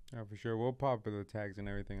 Yeah, for sure. We'll pop the tags and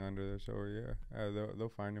everything under there. So yeah, they'll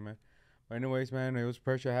find you, man. But anyways, man, it was a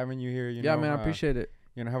pleasure having you here. You know, man, I appreciate it.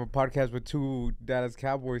 You know, have a podcast with 2 Dallas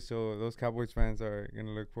Cowboys, so those Cowboys fans are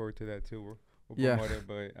gonna look forward to that too. We'll promote it,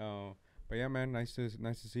 but yeah, man, nice to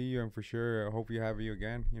see you, and for sure, I hope you have you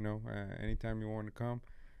again. You know, anytime you want to come,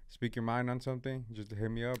 speak your mind on something, just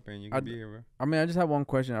hit me up and you can be here, bro. I mean, I just have one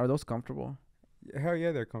question: are those comfortable? Hell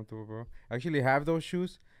yeah, they're comfortable, bro. I actually have those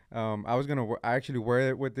shoes. I was gonna I actually wear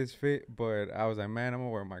it with this fit, but I was like, man, I'm gonna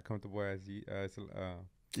wear my comfortable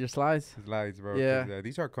your slides. Slides, bro. Yeah,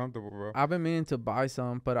 these are comfortable, bro. I've been meaning to buy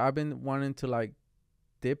some, but I've been wanting to like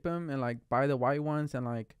dip them and like buy the white ones and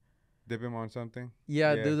like dip them on something.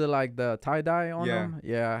 Yeah, do the tie dye on them.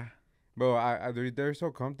 Yeah, bro. They're so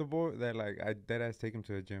comfortable that like I deadass take them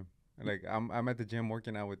to the gym. Like I'm at the gym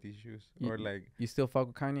working out with these shoes. Or like, you still fuck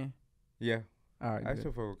with Kanye? Yeah. All right. I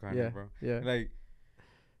still fuck with Kanye, bro. Yeah. Like,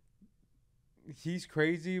 he's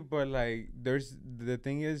crazy, but like the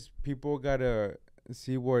thing is, people gotta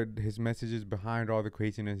see what his message is behind all the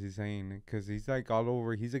craziness he's saying, because he's like all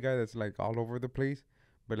over. He's a guy that's like all over the place,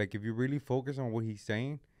 but like if you really focus on what he's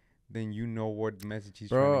saying, then you know what message he's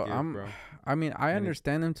trying to give, bro. I mean, I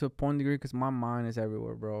understand him to a point degree because my mind is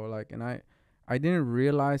everywhere, bro. Like, and I didn't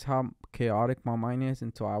realize how chaotic my mind is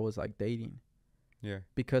until I was like dating. Yeah.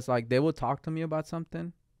 Because like they would talk to me about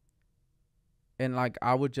something, and like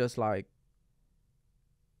I would just like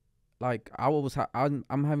like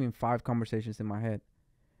I'm having 5 conversations in my head,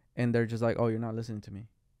 and they're just like, oh, you're not listening to me.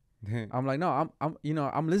 I'm like, no,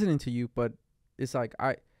 I'm listening to you, but it's like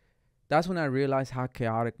that's when I realized how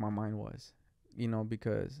chaotic my mind was,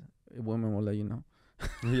 because women will let you know.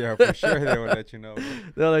 Yeah, for sure they will let you know.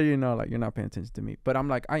 They'll let you know, like, you're not paying attention to me. But I'm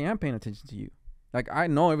like, I am paying attention to you. Like, I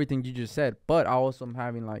know everything you just said, but I also am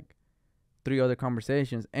having like 3 other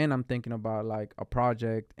conversations, and I'm thinking about like a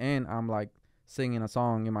project, and I'm like singing a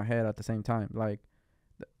song in my head at the same time. Like,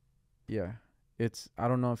 yeah, I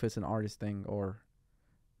don't know if it's an artist thing or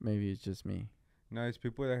maybe it's just me. No, it's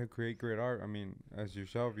people that create great art. I mean, as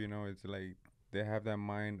yourself, it's like they have that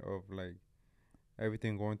mind of like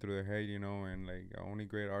everything going through their head, and like only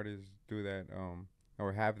great artists do that,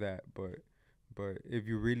 or have that. But if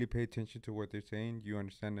you really pay attention to what they're saying, you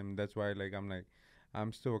understand them. That's why, like,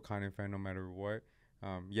 I'm still a Kanye fan no matter what.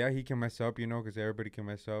 Yeah, he can mess up, because everybody can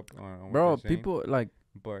mess up on what Bro, they're saying. people like,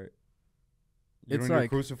 But you it's don't need to like,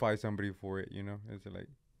 crucify somebody for it, It's like,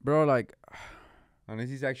 bro, like, unless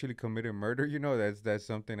he's actually committed murder, that's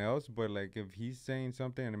something else. But like, if he's saying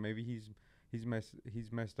something and maybe he's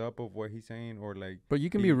messed up of what he's saying, or like, but you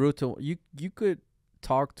can be rude to you could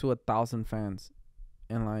talk to 1,000 fans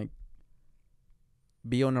and like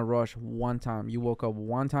be on a rush one time. You woke up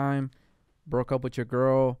one time, broke up with your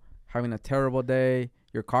girl, having a terrible day,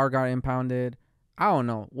 your car got impounded, I don't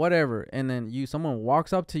know, whatever, and then someone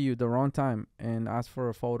walks up to you the wrong time and asks for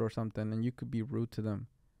a photo or something, and you could be rude to them,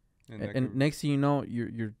 and next thing you know,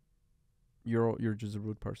 you're just a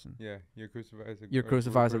rude person. Yeah, you're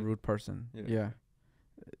crucified as a rude person. Yeah.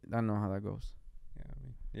 I know how that goes.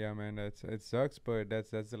 Yeah, man, it sucks, but that's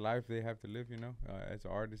the life they have to live, as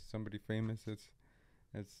an artist, somebody famous.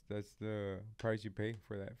 That's the price you pay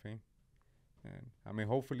for that fame. And I mean,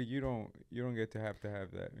 hopefully you don't get to have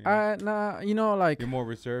that. Nah, like, you're more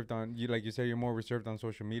reserved on like you said, you're more reserved on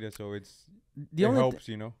social media, so it helps,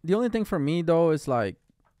 The only thing for me though is like,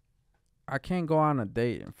 I can't go on a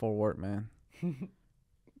date in Fort Worth, man.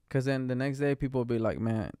 Cause then the next day people will be like,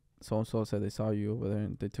 man, so and so said they saw you over there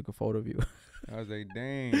and they took a photo of you. I was like,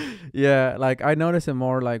 dang. Yeah, like I notice it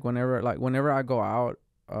more like whenever I go out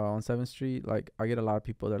on 7th Street, like I get a lot of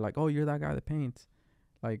people. They're like, oh, you're that guy that paints,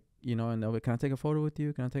 like, and they'll be, can I take a photo with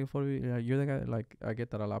you? Can I take a photo with you? Yeah, you're the guy. Like, I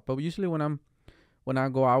get that a lot. But usually when I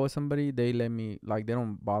go out with somebody, they let me, like, they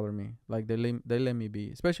don't bother me. Like, they let me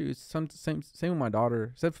be. Especially same with my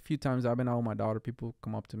daughter. Except a few times I've been out with my daughter, people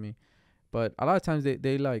come up to me. But a lot of times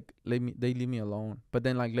they like leave me alone. But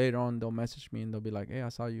then like later on they'll message me and they'll be like, hey, I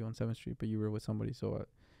saw you on 7th Street, but you were with somebody. So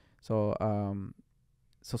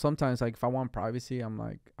sometimes like if I want privacy, I'm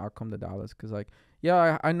like, I'll come to Dallas, cause like,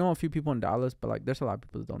 yeah, I know a few people in Dallas, but like there's a lot of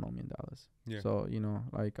people that don't know me in Dallas. Yeah. So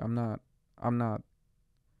like I'm not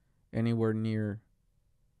anywhere near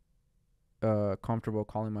comfortable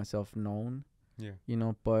calling myself known. Yeah.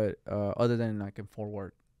 But other than like in Fort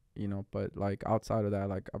Worth. But like outside of that,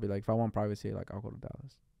 like I'll be like, if I want privacy, like I'll go to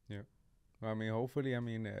Dallas. Yeah. Well, I mean, hopefully,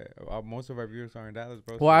 most of our viewers are in Dallas,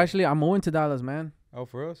 bro. Well, actually, I'm moving to Dallas, man. Oh,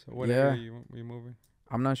 for us? What area you moving?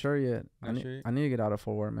 I'm not sure yet. I need to get out of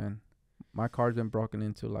Fort Worth, man. My car's been broken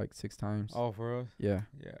into like 6 times. Oh, for us? Yeah.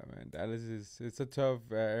 Yeah, man. Dallas it's a tough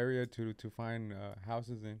area to find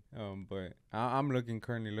houses in. But I'm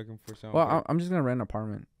currently looking for some. Well, I'm just gonna rent an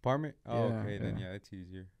apartment. Apartment? Oh, yeah, okay. Then yeah, it's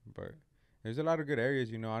easier. But there's a lot of good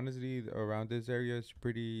areas, honestly, around this area. It's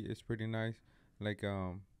pretty nice. Like,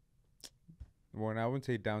 well, I wouldn't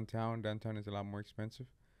say downtown. Downtown is a lot more expensive.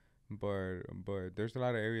 But there's a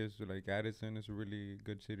lot of areas, like Addison is a really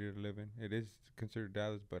good city to live in. It is considered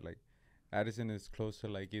Dallas, but like Addison is close to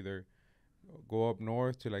like either go up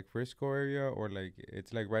north to like Frisco area, or like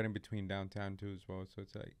it's like right in between downtown too as well. So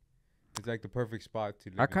it's like the perfect spot to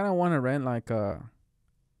live I kind of want to rent like a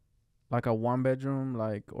 1-bedroom,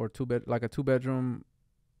 like, or 2-bedroom,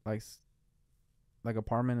 like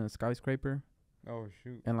apartment in a skyscraper. Oh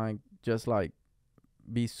shoot. And like just like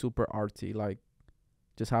be super artsy, like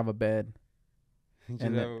just have a bed. Just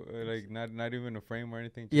have, like not even a frame or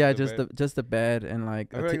anything. Just the bed and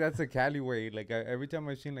like. I feel like that's a Cali way. Like every time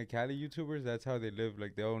I've seen like Cali YouTubers, that's how they live.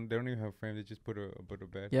 Like they don't even have frames. They just put a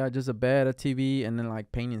bed. Yeah, just a bed, a TV, and then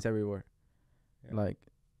like paintings everywhere. Yeah. Like,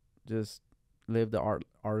 just live the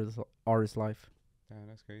artist life. Damn,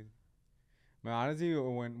 that's crazy. Man, honestly,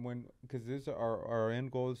 when because this our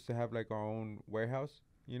end goal is to have like our own warehouse.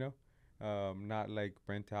 Not like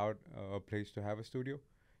rent out a place to have a studio.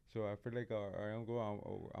 So I feel like our end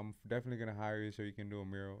goal, I'm definitely gonna hire you so you can do a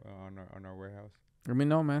mural on our warehouse. Let me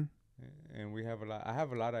know, man. And I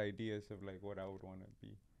have a lot of ideas of like what I would want to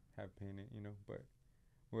have painted, but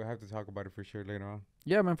we'll have to talk about it for sure later on.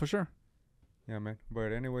 Yeah, man, for sure. Yeah, man.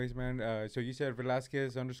 But anyways, man. So you said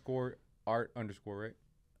Velazquez _ art _ right?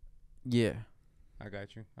 Yeah. I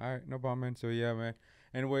got you. All right, no problem, man. So yeah, man.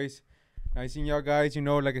 Anyways, nice seeing y'all guys. You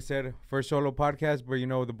know, like I said, first solo podcast, but you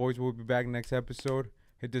know the boys will be back next episode.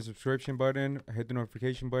 Hit the subscription button, hit the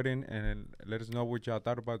notification button, and let us know what y'all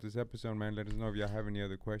thought about this episode, man. Let us know if y'all have any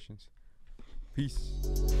other questions. Peace.